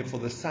not, and therefore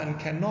the son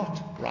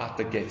cannot write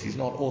the get. He's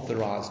not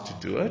authorized to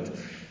do it.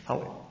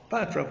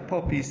 But Rav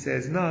Papi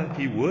says no,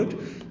 he would.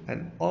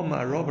 And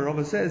Omar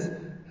Rava says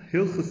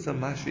hilchus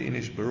mashu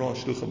inish barol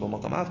shlucha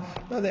b'makom Abba.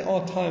 Now there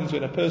are times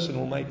when a person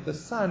will make the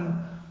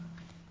son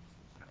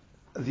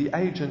the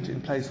agent in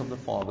place of the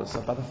father.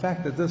 So by the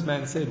fact that this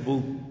man said,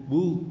 will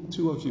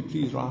two of you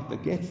please write the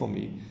get for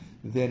me,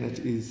 then it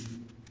is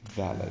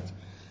valid.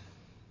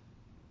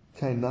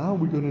 Okay, now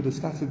we're going to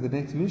discuss in the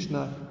next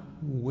Mishnah,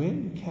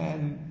 when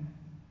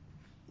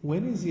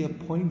is he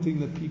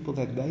appointing the people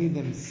that they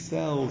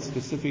themselves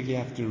specifically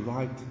have to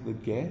write the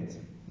get,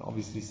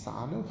 obviously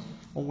sign it,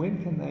 or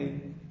when can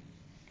they,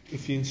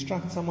 if he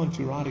instructs someone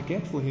to write a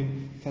get for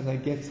him, can they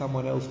get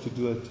someone else to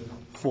do it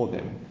for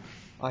them?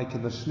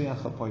 Can the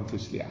shliach appoint a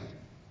shliach?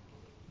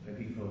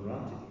 Maybe for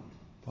granted it.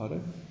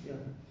 Pardon? Yeah.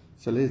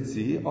 So let's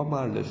see.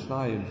 Omar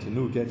l'shnayim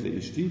tenu get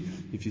le'ishti.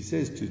 If he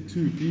says to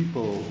two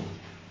people,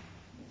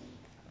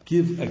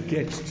 give a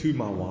get to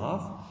my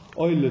wife,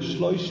 or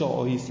l'shloisha,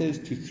 or he says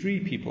to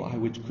three people,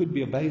 which could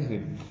be a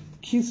basin,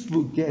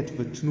 kisvu get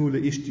v'tnu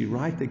le'ishti,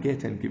 write a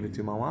get and give it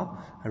to my wife.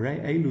 Harei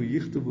elu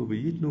yichtavu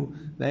v'yitnu,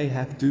 they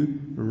have to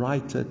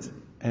write it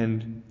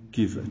and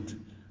give it.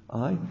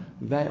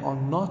 They are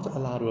not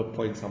allowed to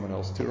appoint someone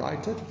else to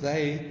write it.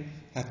 They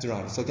have to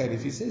write it. So again,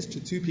 if he says to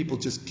two people,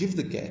 just give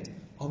the get,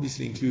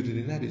 obviously included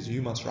in that is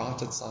you must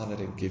write it, sign it,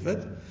 and give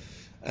it.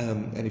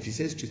 And if he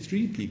says to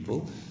three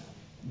people,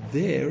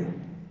 there,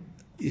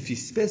 if he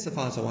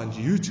specifies, I want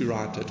you to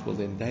write it, well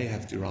then they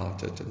have to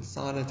write it and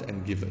sign it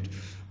and give it.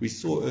 We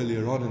saw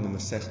earlier on in the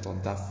Masechet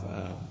on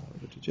Daf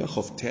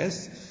Chof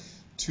Tes,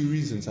 two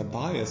reasons.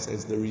 Abaya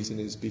says the reason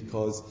is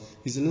because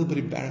he's a little bit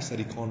embarrassed that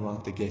he can't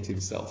write the get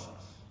himself.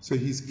 So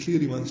he's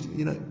clearly wants to,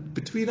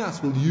 between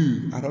us, and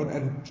you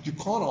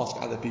can't ask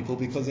other people,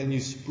 because then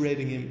you're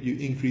spreading him, you're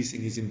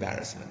increasing his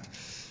embarrassment.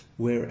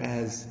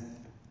 Whereas,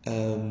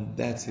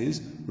 that's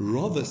his.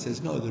 Rava says,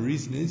 no, the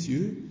reason is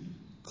you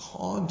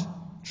can't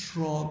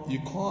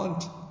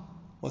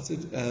what's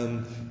it?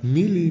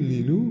 Mili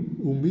ninu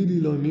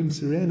umili lo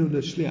nimserenu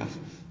l'shliach.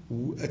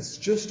 It's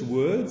just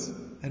words,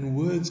 and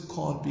words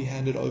can't be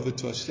handed over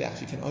to a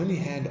shaliach. You can only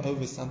hand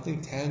over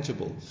something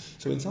tangible.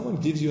 So when someone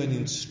gives you an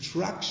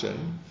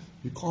instruction,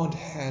 you can't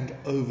hand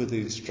over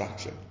the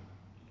instruction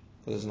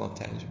because it's not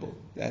tangible.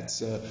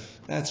 That's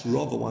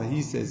rather why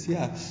he says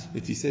here,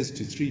 if he says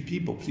to 3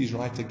 people, please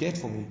write a get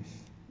for me,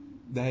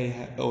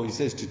 or he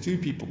says to 2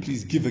 people,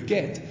 please give a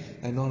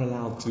get, they're not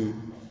allowed to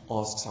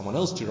ask someone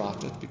else to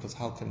write it, because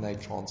how can they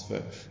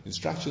transfer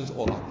instructions?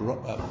 Or like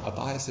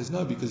Abaya says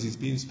no, because he's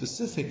being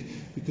specific,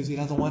 because he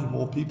doesn't want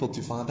more people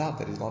to find out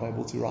that he's not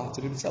able to write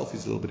it himself.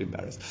 He's a little bit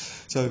embarrassed.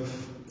 So,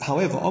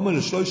 however,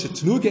 if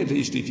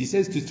he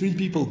says to 3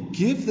 people,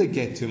 give the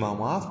get to my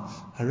wife,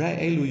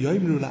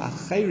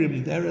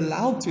 they're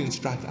allowed to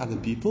instruct other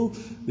people,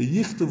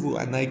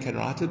 and they can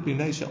write it,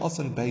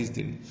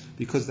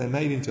 because they're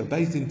made into a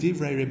beis din.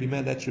 Divrei Rebbe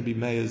Meir, that's Rebbe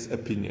Meir's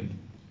opinion.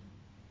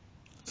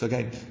 So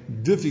again,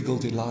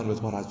 difficult in line with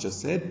what I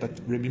just said,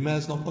 but Rebbe Meir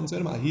is not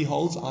concerned about it. He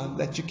holds on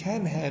that you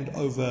can hand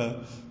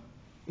over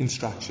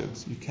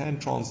instructions. You can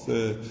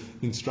transfer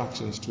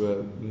instructions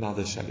to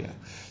another shaliach.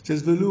 It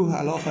says, V'lu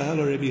halacha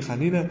helo Rebbe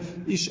Chanina,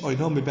 ish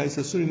oinam bebeis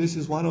asurim. This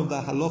is one of the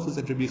halachas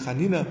that Rebbe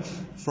Chanina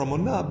from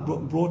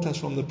Onah brought us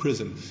from the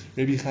prison.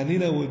 Rebbe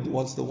Chanina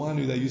was the one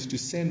who they used to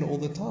send all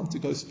the time to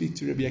go speak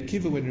to Rebbe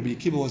Akiva when Rebbe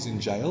Akiva was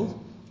in jail.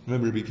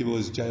 Remember, Rebbe Akiva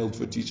was jailed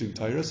for teaching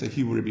Torah, so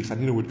Rebbe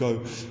Chanina would go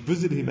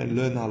visit him and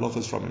learn the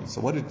halachas from him.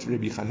 So what did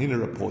Rebbe Chanina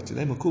report to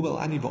them?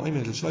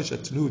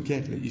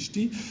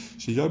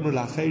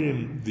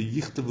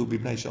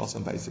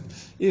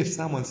 If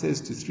someone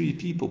says to 3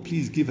 people,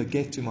 please give a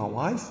get to my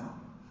wife,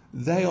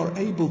 they are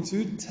able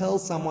to tell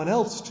someone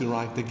else to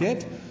write the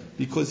get,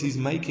 because he's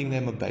making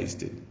them a beis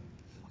din.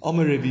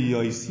 Amar Rebbe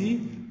Yosi,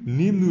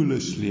 Nimnu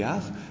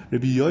l'shliach.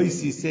 Rebbe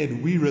Yosi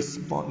said, we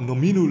responded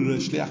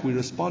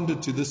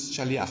to this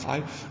shaliach.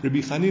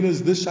 Rebbe Chanina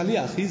is this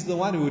shaliach. He's the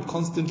one who would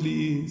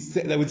constantly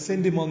they would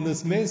send him on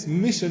this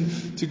mission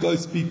to go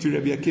speak to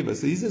Rebbe Akiva.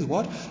 So he says,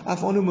 what?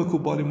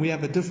 We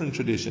have a different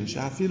tradition.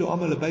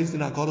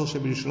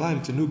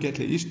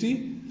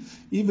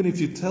 Even if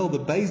you tell the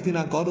beis din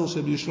HaGadol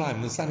Sheb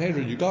Yerushalayim, the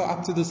Sanhedrin, you go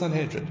up to the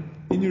Sanhedrin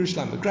in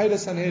Yerushalayim, the greater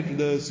Sanhedrin,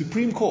 the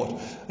Supreme Court,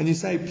 and you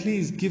say,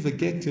 please give a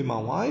get to my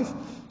wife.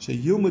 They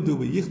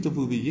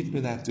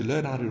have to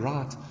learn how to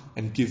write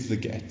and give the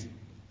get.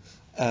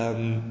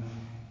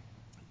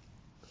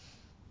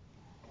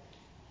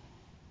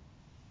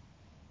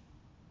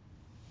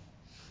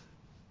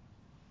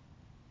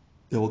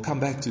 They will come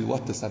back to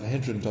what the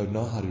Sanhedrin don't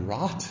know how to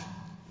write.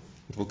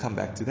 It will come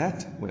back to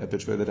that a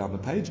bit further down the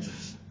page.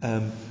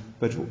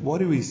 But what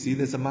do we see?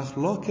 There's a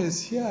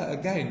machlokes here,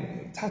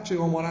 again, touching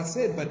on what I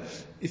said, but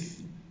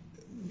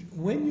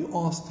when you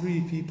ask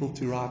 3 people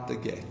to write the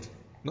get,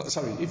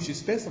 if you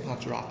specify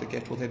to write the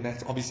get, well then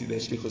that's obviously their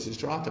shlichus is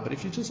to write it, but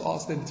if you just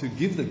ask them to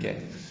give the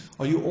get,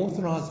 are you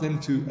authorizing them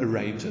to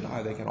arrange it?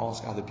 They can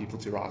ask other people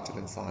to write it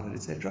and sign it,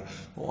 etc.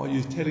 Or are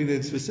you telling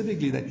them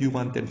specifically that you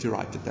want them to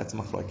write it? That's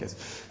machlokes.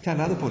 Okay,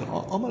 another point.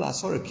 Amal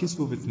asora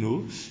kisvu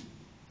v'tnu.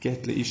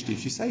 Get le'ishti.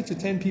 If you say to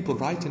 10 people,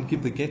 write and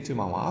give the get to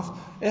my wife,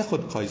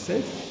 echod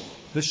chosev,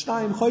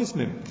 v'shnayim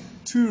choismim.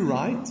 2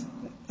 write,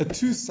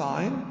 2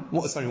 sign.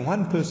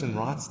 One person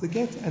writes the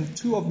get, and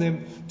 2 of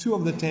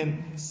the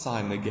 10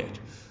 sign the get.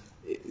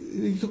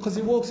 Because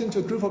he walks into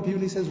a group of people,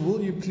 he says,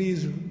 will you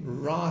please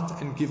write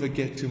and give a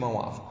get to my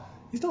wife?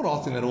 He's not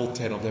asking that all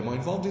 10 of them are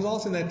involved. He's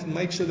asking that to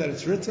make sure that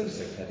it's written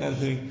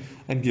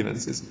and given.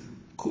 It says,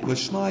 so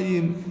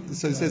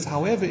he says,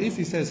 however, if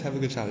he says, have a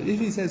good shower, if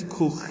he says,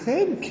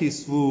 Kulchem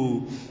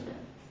kisvu,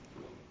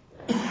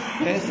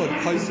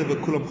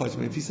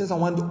 if he says, I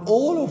want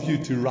all of you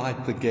to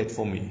write the get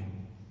for me,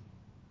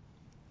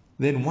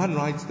 then one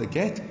writes the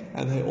get,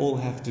 and they all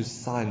have to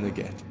sign the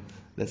get.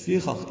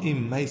 If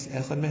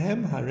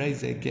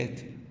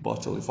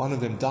one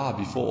of them died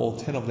before all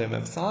 10 of them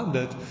have signed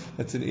it,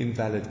 it's an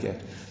invalid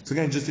get. So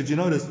again, just if you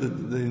notice,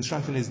 the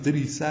instruction is, did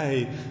he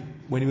say,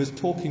 when he was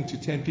talking to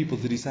 10 people,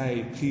 did he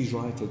say, please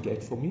write a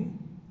get for me?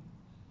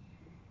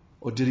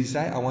 Or did he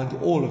say, I want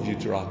all of you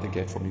to write the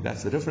get for me?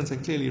 That's the difference,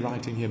 and clearly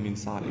writing here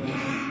means signing.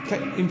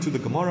 Okay, into the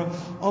Gemara. They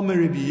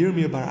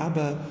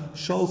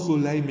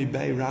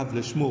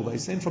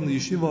sent from the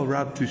yeshiva of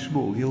Rab to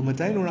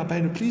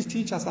Shmuel. Please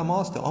teach us our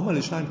master.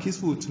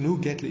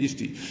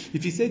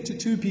 If he said to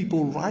 2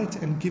 people,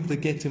 write and give the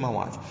get to my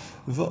wife.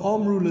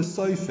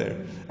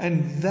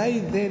 And they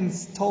then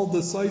told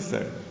the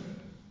sofer.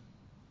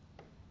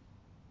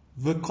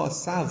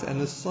 V'kosav, and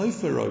the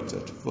sofer wrote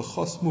it.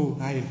 V'chosmu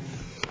hain.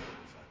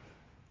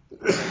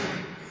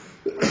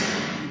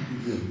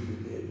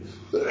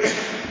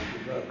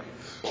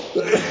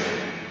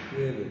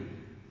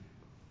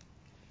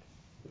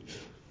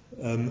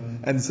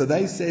 And so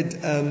they said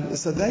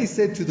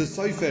to the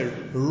sofer,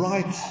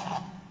 write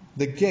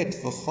the get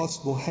for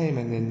chosmu haim,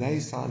 and then they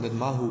sounded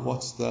mahu.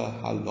 What's the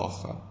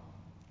halacha?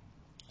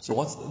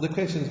 So the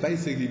question is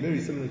basically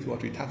very similar to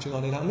what we're touching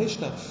on in our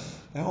Mishnah.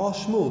 They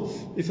ask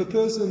Shmuel, if a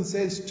person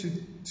says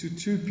to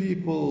 2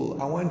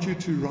 people, I want you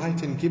to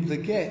write and give the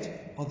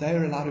get, are they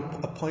allowed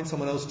to appoint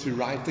someone else to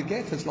write the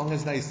get as long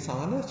as they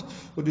sign it?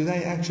 Or do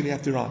they actually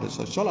have to write it?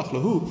 So, Shalach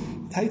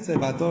Lahu,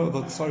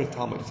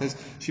 Talmud. It says,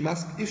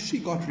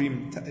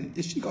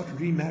 if she got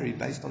remarried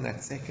based on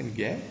that second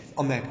get,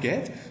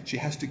 she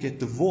has to get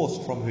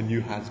divorced from her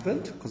new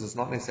husband, because it's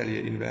not necessarily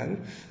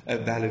a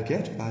valid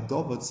get.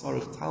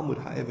 Talmud,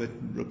 however, it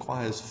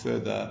requires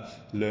further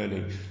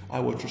learning.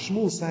 What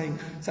Shmuel saying,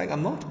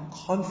 I'm not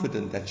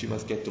confident that she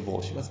must get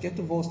divorced. She must get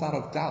divorced out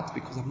of doubt,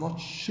 because I'm not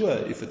sure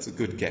if it's a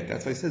good get.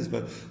 That's why he says,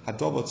 but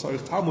Hadavot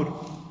Tzarich Talmud,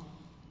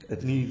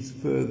 it needs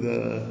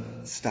further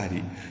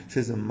study. It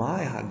says,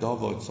 my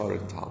Hadavot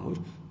Tzarich Talmud,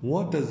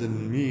 what does it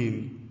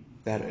mean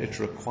that it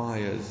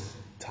requires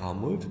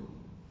Talmud?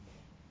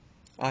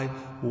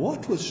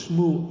 What was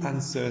Shmuel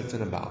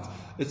uncertain about?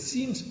 It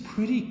seems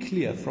pretty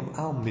clear from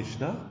our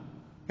Mishnah.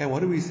 Okay,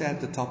 what do we say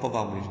at the top of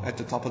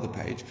the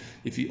page,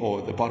 or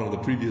at the bottom of the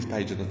previous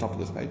page, at the top of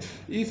this page?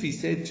 If he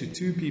said to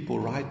two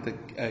people,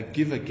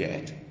 give a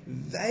get,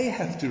 they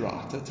have to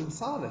write it and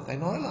sign it. They're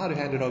not allowed to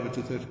hand it over to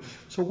a third.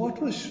 So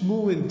what was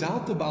Shmuel in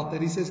doubt about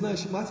that? He says, no,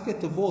 she must get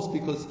divorced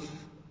because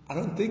I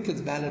don't think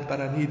it's valid, but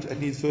it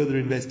needs further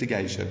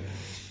investigation.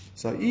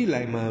 So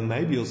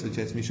maybe you'll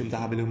suggest maybe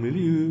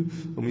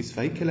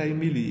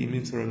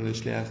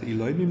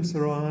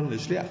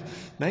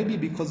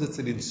because it's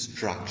an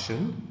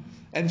instruction,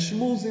 and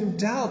Shmuel's in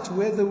doubt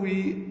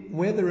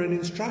whether an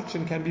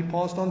instruction can be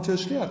passed on to a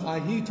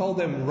shliach. He told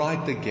them,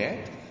 write the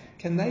get.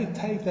 Can they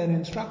take that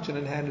instruction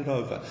and hand it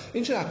over?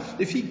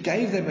 If he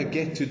gave them a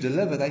get to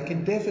deliver, they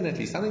can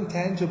definitely, something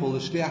tangible, the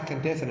shliach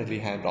can definitely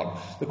hand on.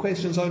 The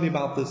question's only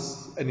about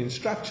an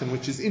instruction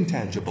which is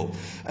intangible.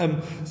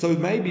 So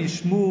maybe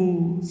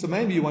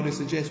you want to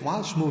suggest,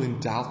 why is Shmuel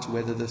in doubt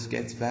whether this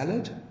get's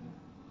valid?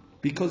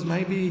 Because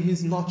maybe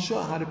he's not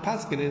sure how to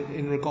paskin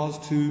in regards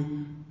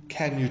to,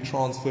 can you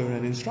transfer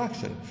an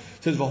instruction?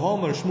 It says,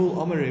 V'hamar Shmuel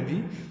Amar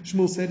Rebbe.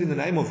 Shmuel said in the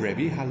name of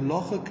Rebbe,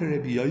 Halacha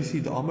k'Rebbe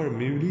Yosi d'Amar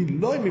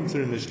Mimli lo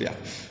mimtzer l'shliach.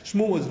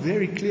 Shmuel was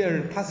very clear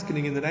in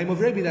paskening in the name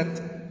of Rebbe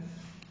that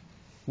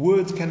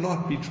words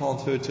cannot be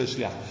transferred to a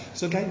shliach.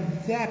 So again,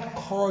 that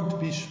can't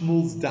be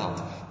Shmuel's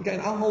doubt. Again,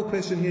 our whole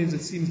question here is,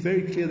 it seems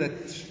very clear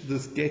that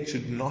this get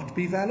should not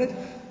be valid.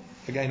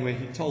 Again, when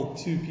he told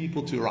two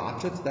people to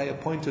write it, they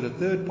appointed a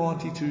third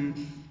party to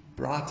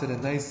write it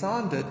and they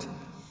signed it.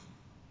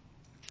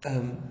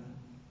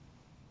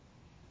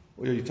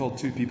 Or you told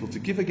two people to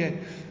give a get.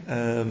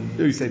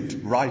 You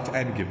said write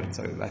and give it.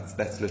 So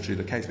that's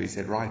literally the case where he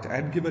said write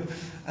and give it.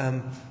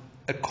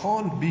 It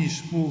can't be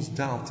Shmuel's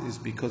doubt is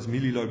because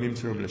mili lo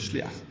mimtzerim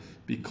l'shliach,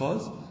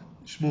 because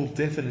Shmuel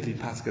definitely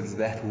paskins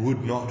that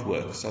would not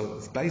work. So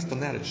it's based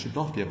on that, it should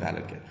not be a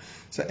valid get.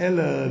 So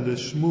ela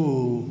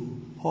l'Shmuel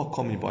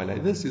hakomi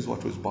baile. This is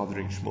what was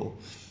bothering Shmuel.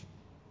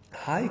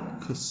 Hai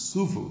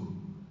kasuvu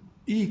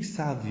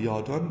iksav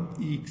yadon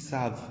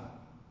iksav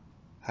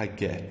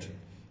haget.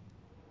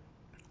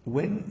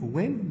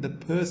 When the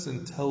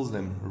person tells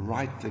them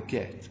write the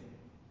get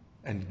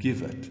and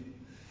give it,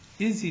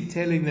 is he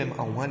telling them,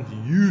 I want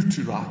you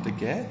to write the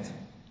get?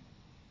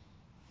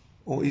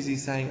 Or is he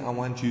saying, I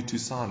want you to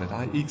sign it?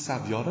 I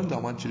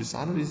want you to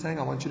sign it. He's saying,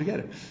 I want you to get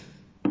it.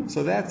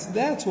 So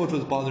that's what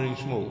was bothering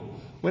Shmuel.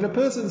 When a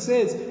person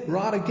says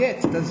write a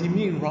get, does he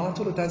mean write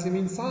it or does he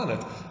mean sign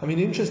it?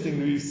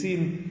 Interestingly, we've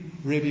seen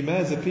Rebbe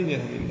Meir's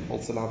opinion,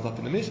 also lined up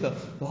in the Mishnah,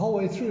 the whole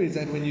way through is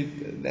that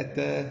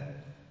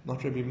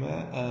not Rebbe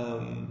Meir,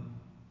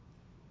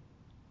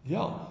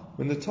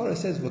 when the Torah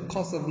says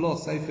v'kosav lo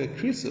sefer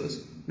krisus,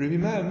 Rebbe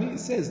Meir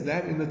says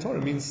that in the Torah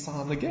means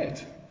sign the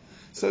get.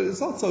 So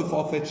it's not so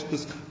far-fetched.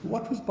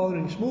 What was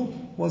bothering Shmuel?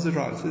 Was it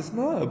right? He says,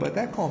 no, but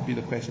that can't be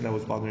the question that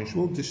was bothering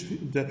Shmuel.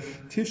 The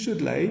tishud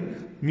lay,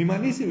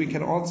 mimanisi, we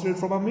can answer it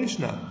from our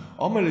Mishnah.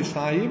 Amar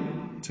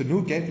l'shnayim,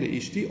 tenu get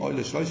le'ishti, or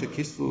l'shloisha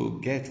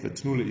kisvu get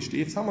v'tnu le'ishti.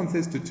 If someone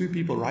says to two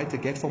people, write a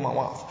get for my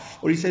wife,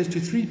 or he says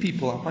to three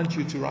people, I want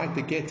you to write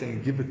the get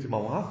and give it to my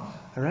wife,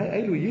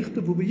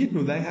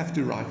 they have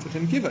to write it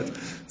and give it.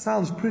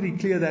 Sounds pretty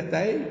clear that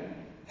they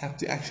have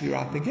to actually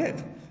write the get.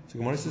 So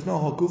Gemara says, no,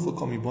 hagufa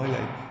komi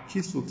boile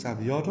kisvu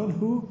ksav yadon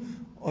hu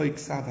oy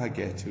ksav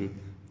hagetu.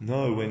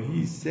 No, when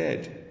he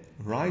said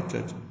write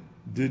it,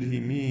 did he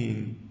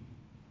mean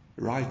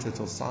write it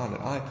or sign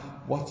it?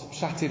 What's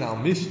pshat in our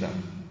Mishnah?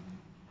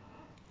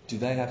 Do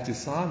they have to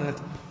sign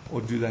it or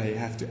do they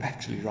have to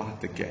actually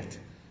write the get?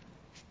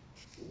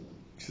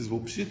 He says, well,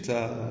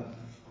 pshita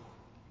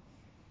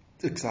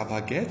ksav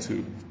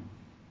hagetu.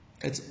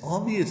 It's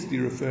obviously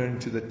referring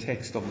to the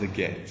text of the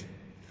get.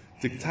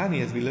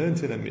 Diktani, as we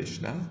learned in a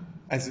Mishnah,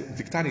 as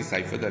Diktani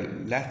Sefer, the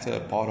latter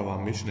part of our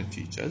Mishnah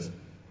teaches,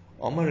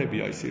 Amar Rabbi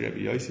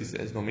Yossi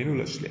says, Nominu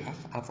l'shliach,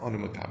 af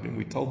anu makablim.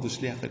 We told the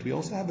shliach that we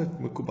also have a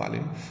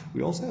mekubalim,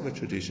 we also have a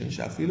tradition,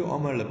 shafilu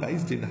Amar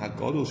lebeis din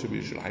hagadol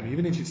shebirushalayim.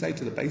 Even if you say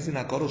to the beis din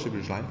hagadol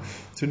shebirushalayim,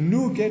 to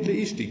nu get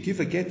leishti, give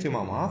a get to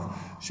my wife,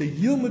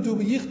 sheyilmadu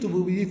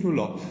v'yichtavu v'yitnu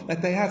lo,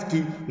 that they have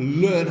to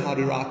learn how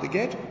to write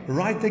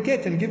the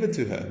get and give it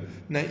to her.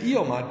 Now,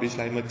 iyomad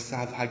b'shlei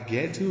maksav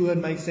hagetu, it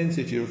makes sense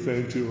if you're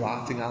referring to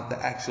writing out the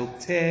actual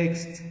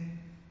text.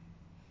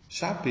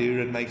 Shapir,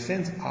 it makes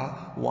sense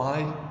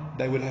why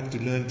they would have to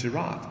learn to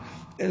write.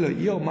 If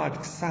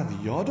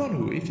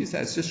you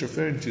say it's just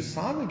referring to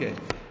sign again,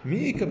 can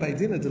you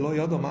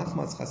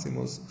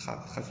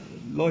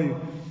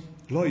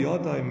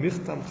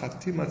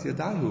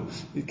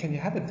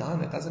have it down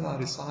that doesn't know how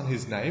to sign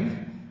his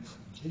name?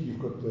 You've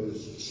got the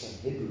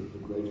Sanhedrin, the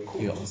great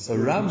court. Yeah, so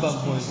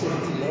Rambam was.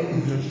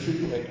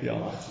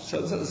 Yeah.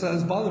 So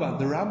as Balaban,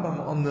 the Rambam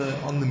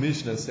on the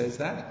Mishnah says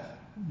that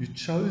you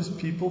chose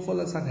people for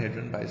the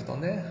Sanhedrin based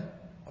on their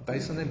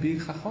being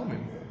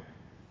Chachamim.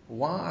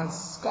 Why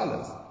as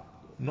scholars,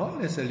 not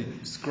necessarily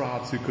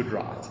scribes who could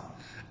write.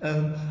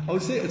 I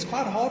would say it's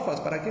quite hard for us,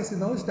 but I guess in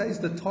those days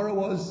the Torah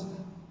was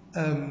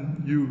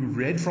you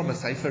read from a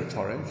Sefer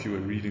Torah if you were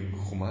reading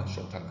Chumash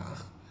or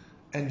Tanakh,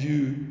 and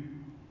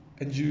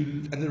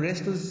the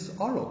rest was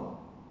oral.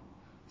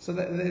 So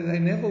they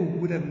never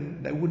would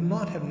have, they would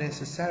not have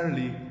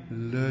necessarily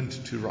learned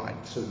to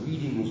write. So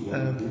reading was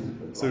one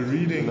thing. So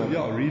reading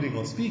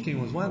or speaking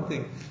was one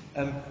thing.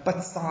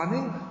 But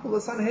signing, well,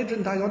 the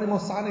Sanhedrin Dayanim are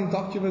signing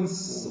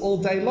documents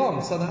all day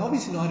long. So they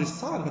obviously know how to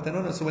sign, but they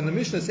don't know. So when the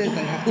Mishnah says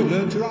they have to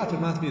learn to write,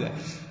 it must be that.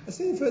 I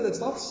think further,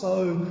 it's not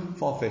so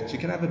far-fetched. You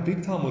can have a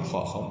big Talmud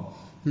Chacham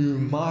who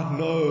might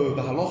know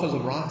the halachas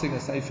of writing a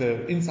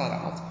sefer inside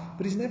out,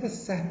 but he's never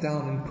sat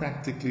down and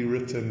practically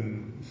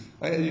written.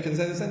 You can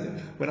say the same thing.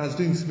 When I was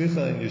doing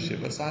smicha in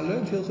yeshiva, so I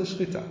learned hilchos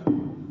shchita.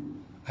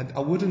 I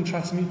wouldn't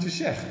trust me to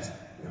shecht.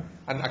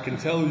 And I can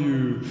tell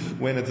you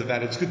when it's a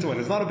valid shchita, when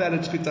it's not a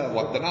valid shchita,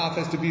 what the knife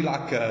has to be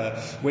like,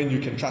 when you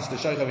can trust the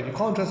shaycha, when you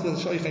can't trust the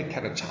shaycha,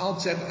 can a child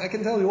shecht? I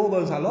can tell you all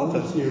those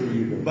halachas.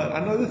 But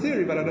I know the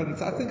theory, but I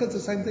don't. I think it's the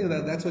same thing.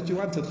 That's what you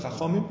wanted.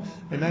 Chachamim.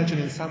 Imagine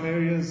in some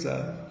areas,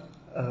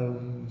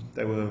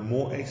 they were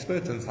more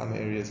expert, in some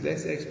areas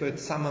less expert.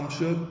 Some, I'm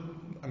sure,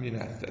 I mean,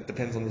 it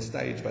depends on the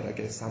stage, but I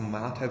guess some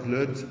might have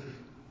learned,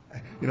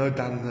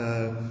 done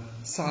the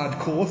side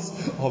course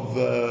of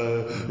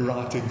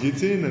writing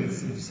Gittin, and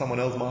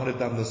someone else might have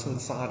done the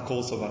side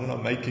course of,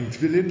 making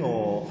tefillin,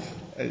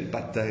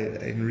 but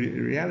in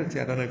reality,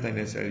 I don't know if they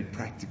necessarily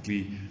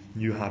practically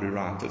knew how to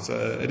write it.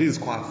 So it is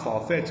quite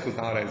far-fetched, because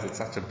nowadays it's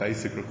such a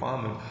basic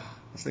requirement. I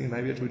was thinking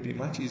maybe it would be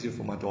much easier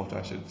for my daughter,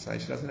 I should say.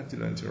 She doesn't have to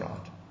learn to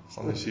write. As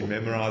long as she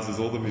memorizes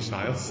all the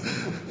Mishnayos.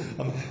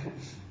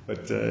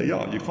 But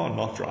you can't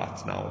not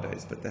write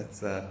nowadays. But that's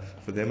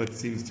for them it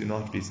seems to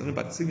not be something.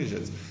 But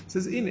signatures. It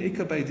says in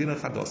Ika Beidina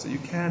Chadosa you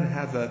can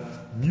have a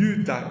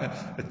new.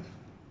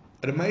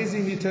 It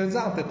amazingly turns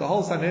out that the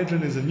whole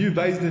Sanhedrin is a new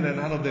Beis Din and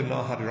none of them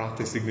know how to write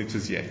their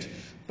signatures yet.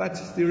 But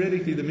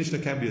theoretically the Mishnah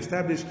can be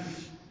established,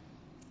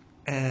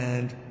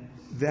 and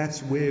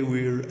that's where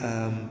we're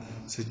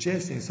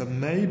suggesting. So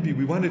maybe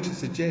we wanted to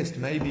suggest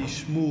maybe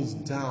Shmuel's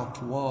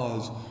doubt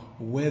was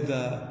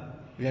whether,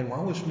 again, why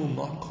was Shmuel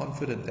not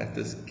confident that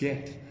this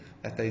get,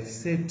 that he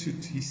said to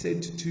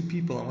two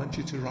people, I want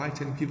you to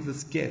write and give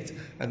this get,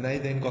 and they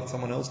then got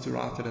someone else to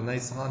write it and they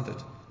signed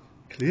it.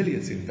 Clearly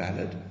it's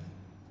invalid.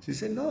 So he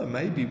said, no,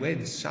 maybe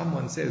when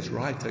someone says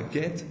write a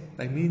get,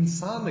 they mean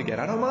sign the get.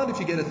 I don't mind if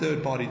you get a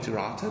third party to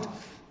write it,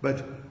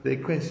 but their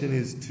question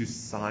is to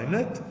sign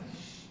it.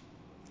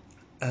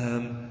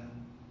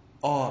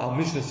 Our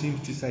Mishnah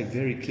seems to say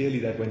very clearly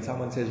that when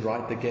someone says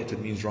write the get,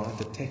 it means write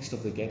the text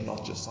of the get,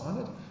 not just sign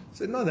it.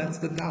 So no, that's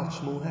the doubt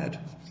Shmuel had.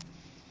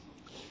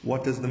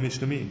 What does the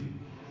Mishnah mean?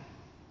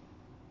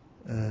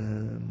 If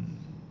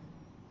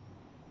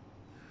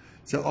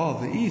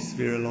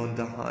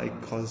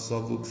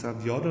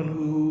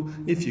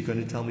you're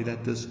going to tell me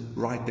that this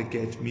write the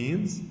get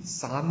means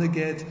sign the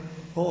get,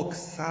 or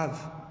ksav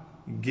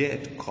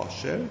get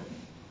kosher,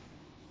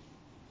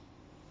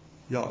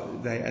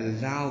 they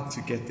allowed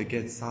to get the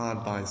get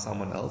signed by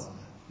someone else.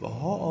 Didn't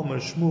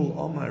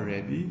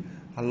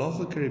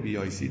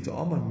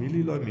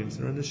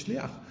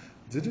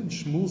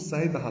Shmuel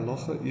say the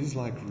halacha is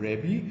like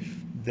Rebbe?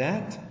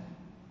 That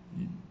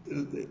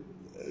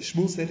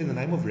Shmuel said in the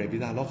name of Rebbe,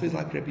 the halacha is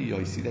like Rebbe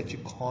Yossi, that you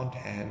can't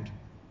hand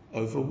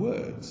over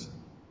words.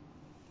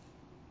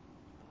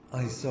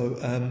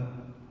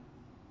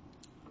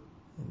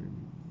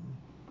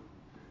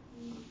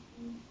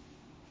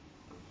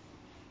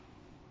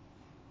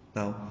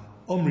 Now,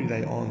 Omri,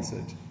 they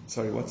answered.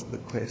 Sorry, what's the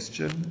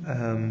question?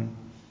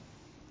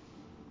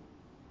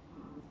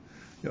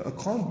 It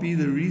can't be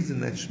the reason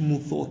that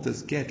Shmuel thought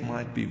this get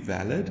might be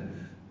valid,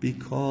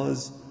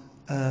 because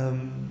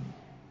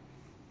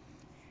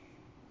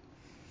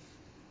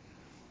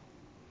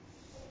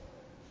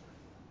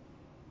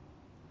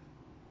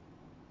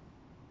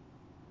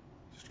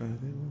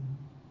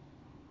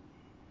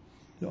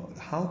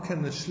how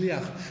can the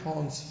shliach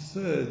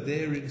transfer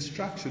their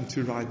instruction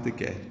to write the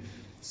get?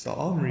 So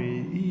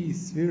Omri,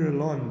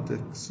 Svirelon, the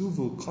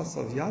Ksuvu,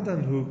 Kosav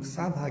Yadanhu,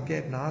 Ksav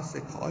Haget,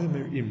 Naasek,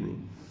 Omer Imru.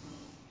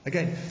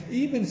 Again,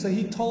 even so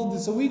he told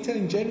this, so we're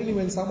telling generally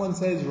when someone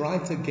says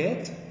write a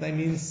get, they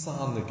mean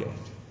sign the get.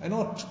 They're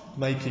not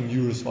making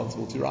you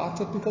responsible to write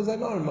it, because they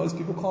know most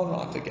people can't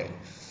write a get.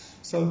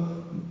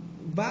 So,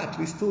 but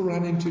we still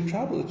run into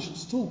trouble. It should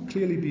still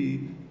clearly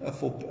be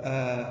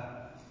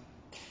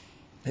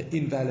an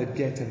invalid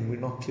get, and we're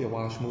not clear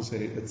why Shmuel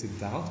said it's in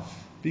doubt,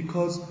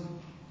 because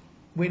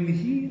when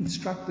he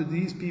instructed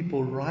these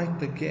people write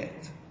the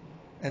get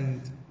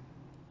and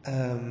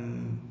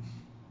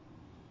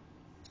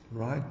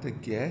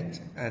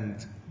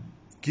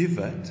give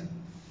it,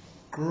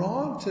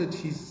 granted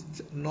he's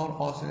not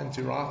asking them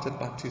to write it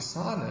but to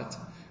sign it,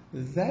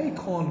 they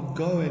can't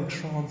go and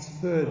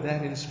transfer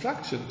that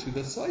instruction to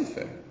the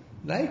sofer.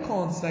 They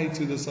can't say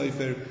to the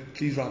sofer,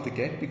 please write the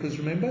get, because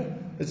remember,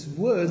 it's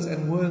words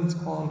and words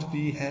can't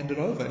be handed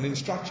over. An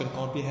instruction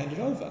can't be handed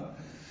over.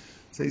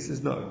 So he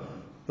says, no.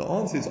 The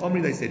answer is,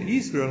 Omri, they said, who,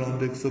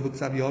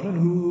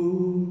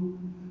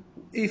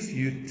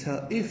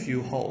 if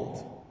you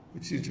hold,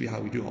 which seems to be how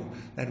we do hold,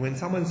 that when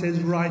someone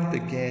says write the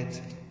get,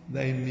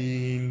 they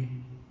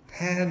mean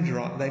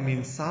handwrite, they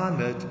mean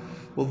sign it.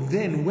 Well,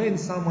 then when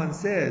someone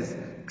says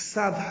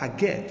ksav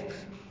haget,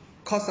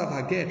 kosav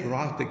haget,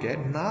 write the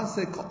get,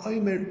 nase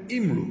ka'omer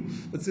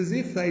imru, it's as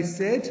if they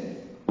said,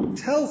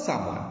 tell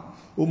someone.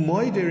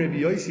 Umoide Rabbi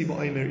Yossi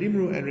ba'omer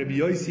imru, and Rabbi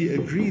Yossi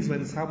agrees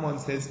when someone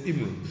says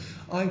imru.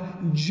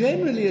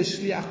 Generally a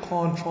shaliach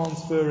can't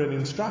transfer an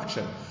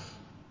instruction,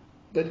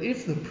 but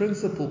if the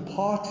principal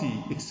party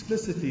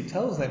explicitly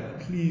tells them,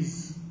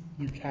 please,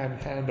 you can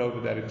hand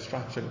over that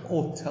instruction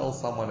or tell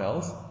someone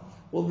else,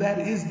 well, that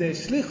is their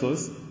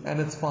shlichus,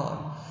 and it's fine.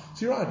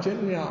 So you're right,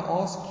 generally I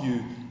ask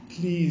you,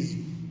 please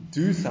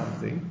do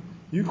something.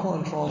 You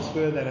can't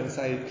transfer that and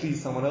say,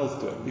 please someone else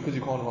do it, because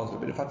you can't transfer it.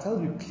 But if I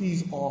tell you,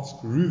 please ask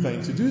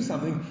Ruvain to do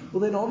something,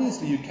 well then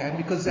obviously you can,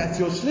 because that's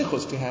your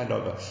shlichus to hand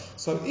over.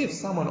 So if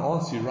someone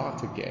asks you,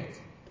 write a get,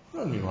 they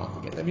don't mean write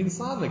the get, they mean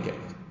sign the get.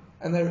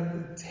 And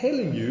they're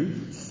telling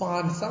you,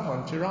 find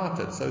someone to write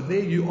it. So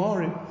there you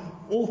are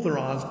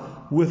authorized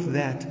with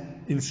that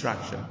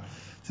instruction.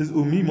 It says,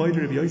 Umi moed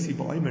Rabbi Yossi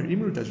ba'omer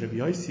imru. Does Rabbi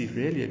Yossi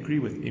really agree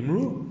with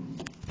imru?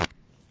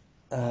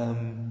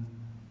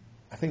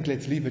 I think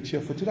let's leave it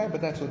here for today,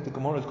 but that's what the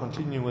Gemara is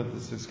continuing with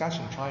this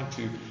discussion, trying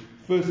to,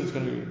 first it's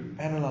going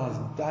to analyze,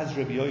 does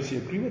Rabbi Yossi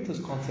agree with this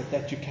concept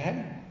that you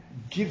can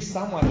give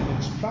someone an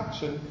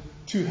instruction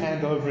to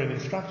hand over an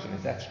instruction?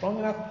 Is that strong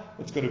enough?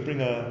 It's going to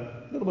bring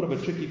a little bit of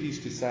a tricky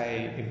piece to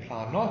say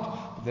imply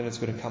not, but then it's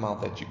going to come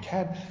out that you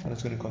can, and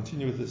it's going to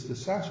continue with this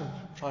discussion,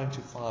 trying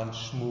to find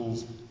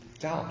Shmuel's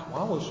doubt.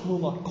 Why was Shmuel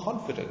not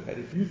confident that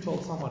if you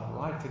told someone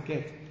write a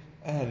get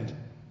and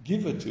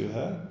give it to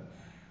her,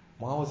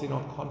 why was he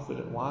not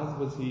confident? Why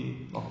was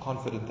he not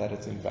confident that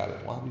it's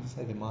invalid? Why would he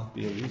say there might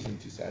be a reason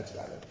to say it's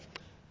valid?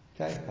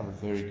 Okay, have a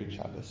very good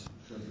Shabbos.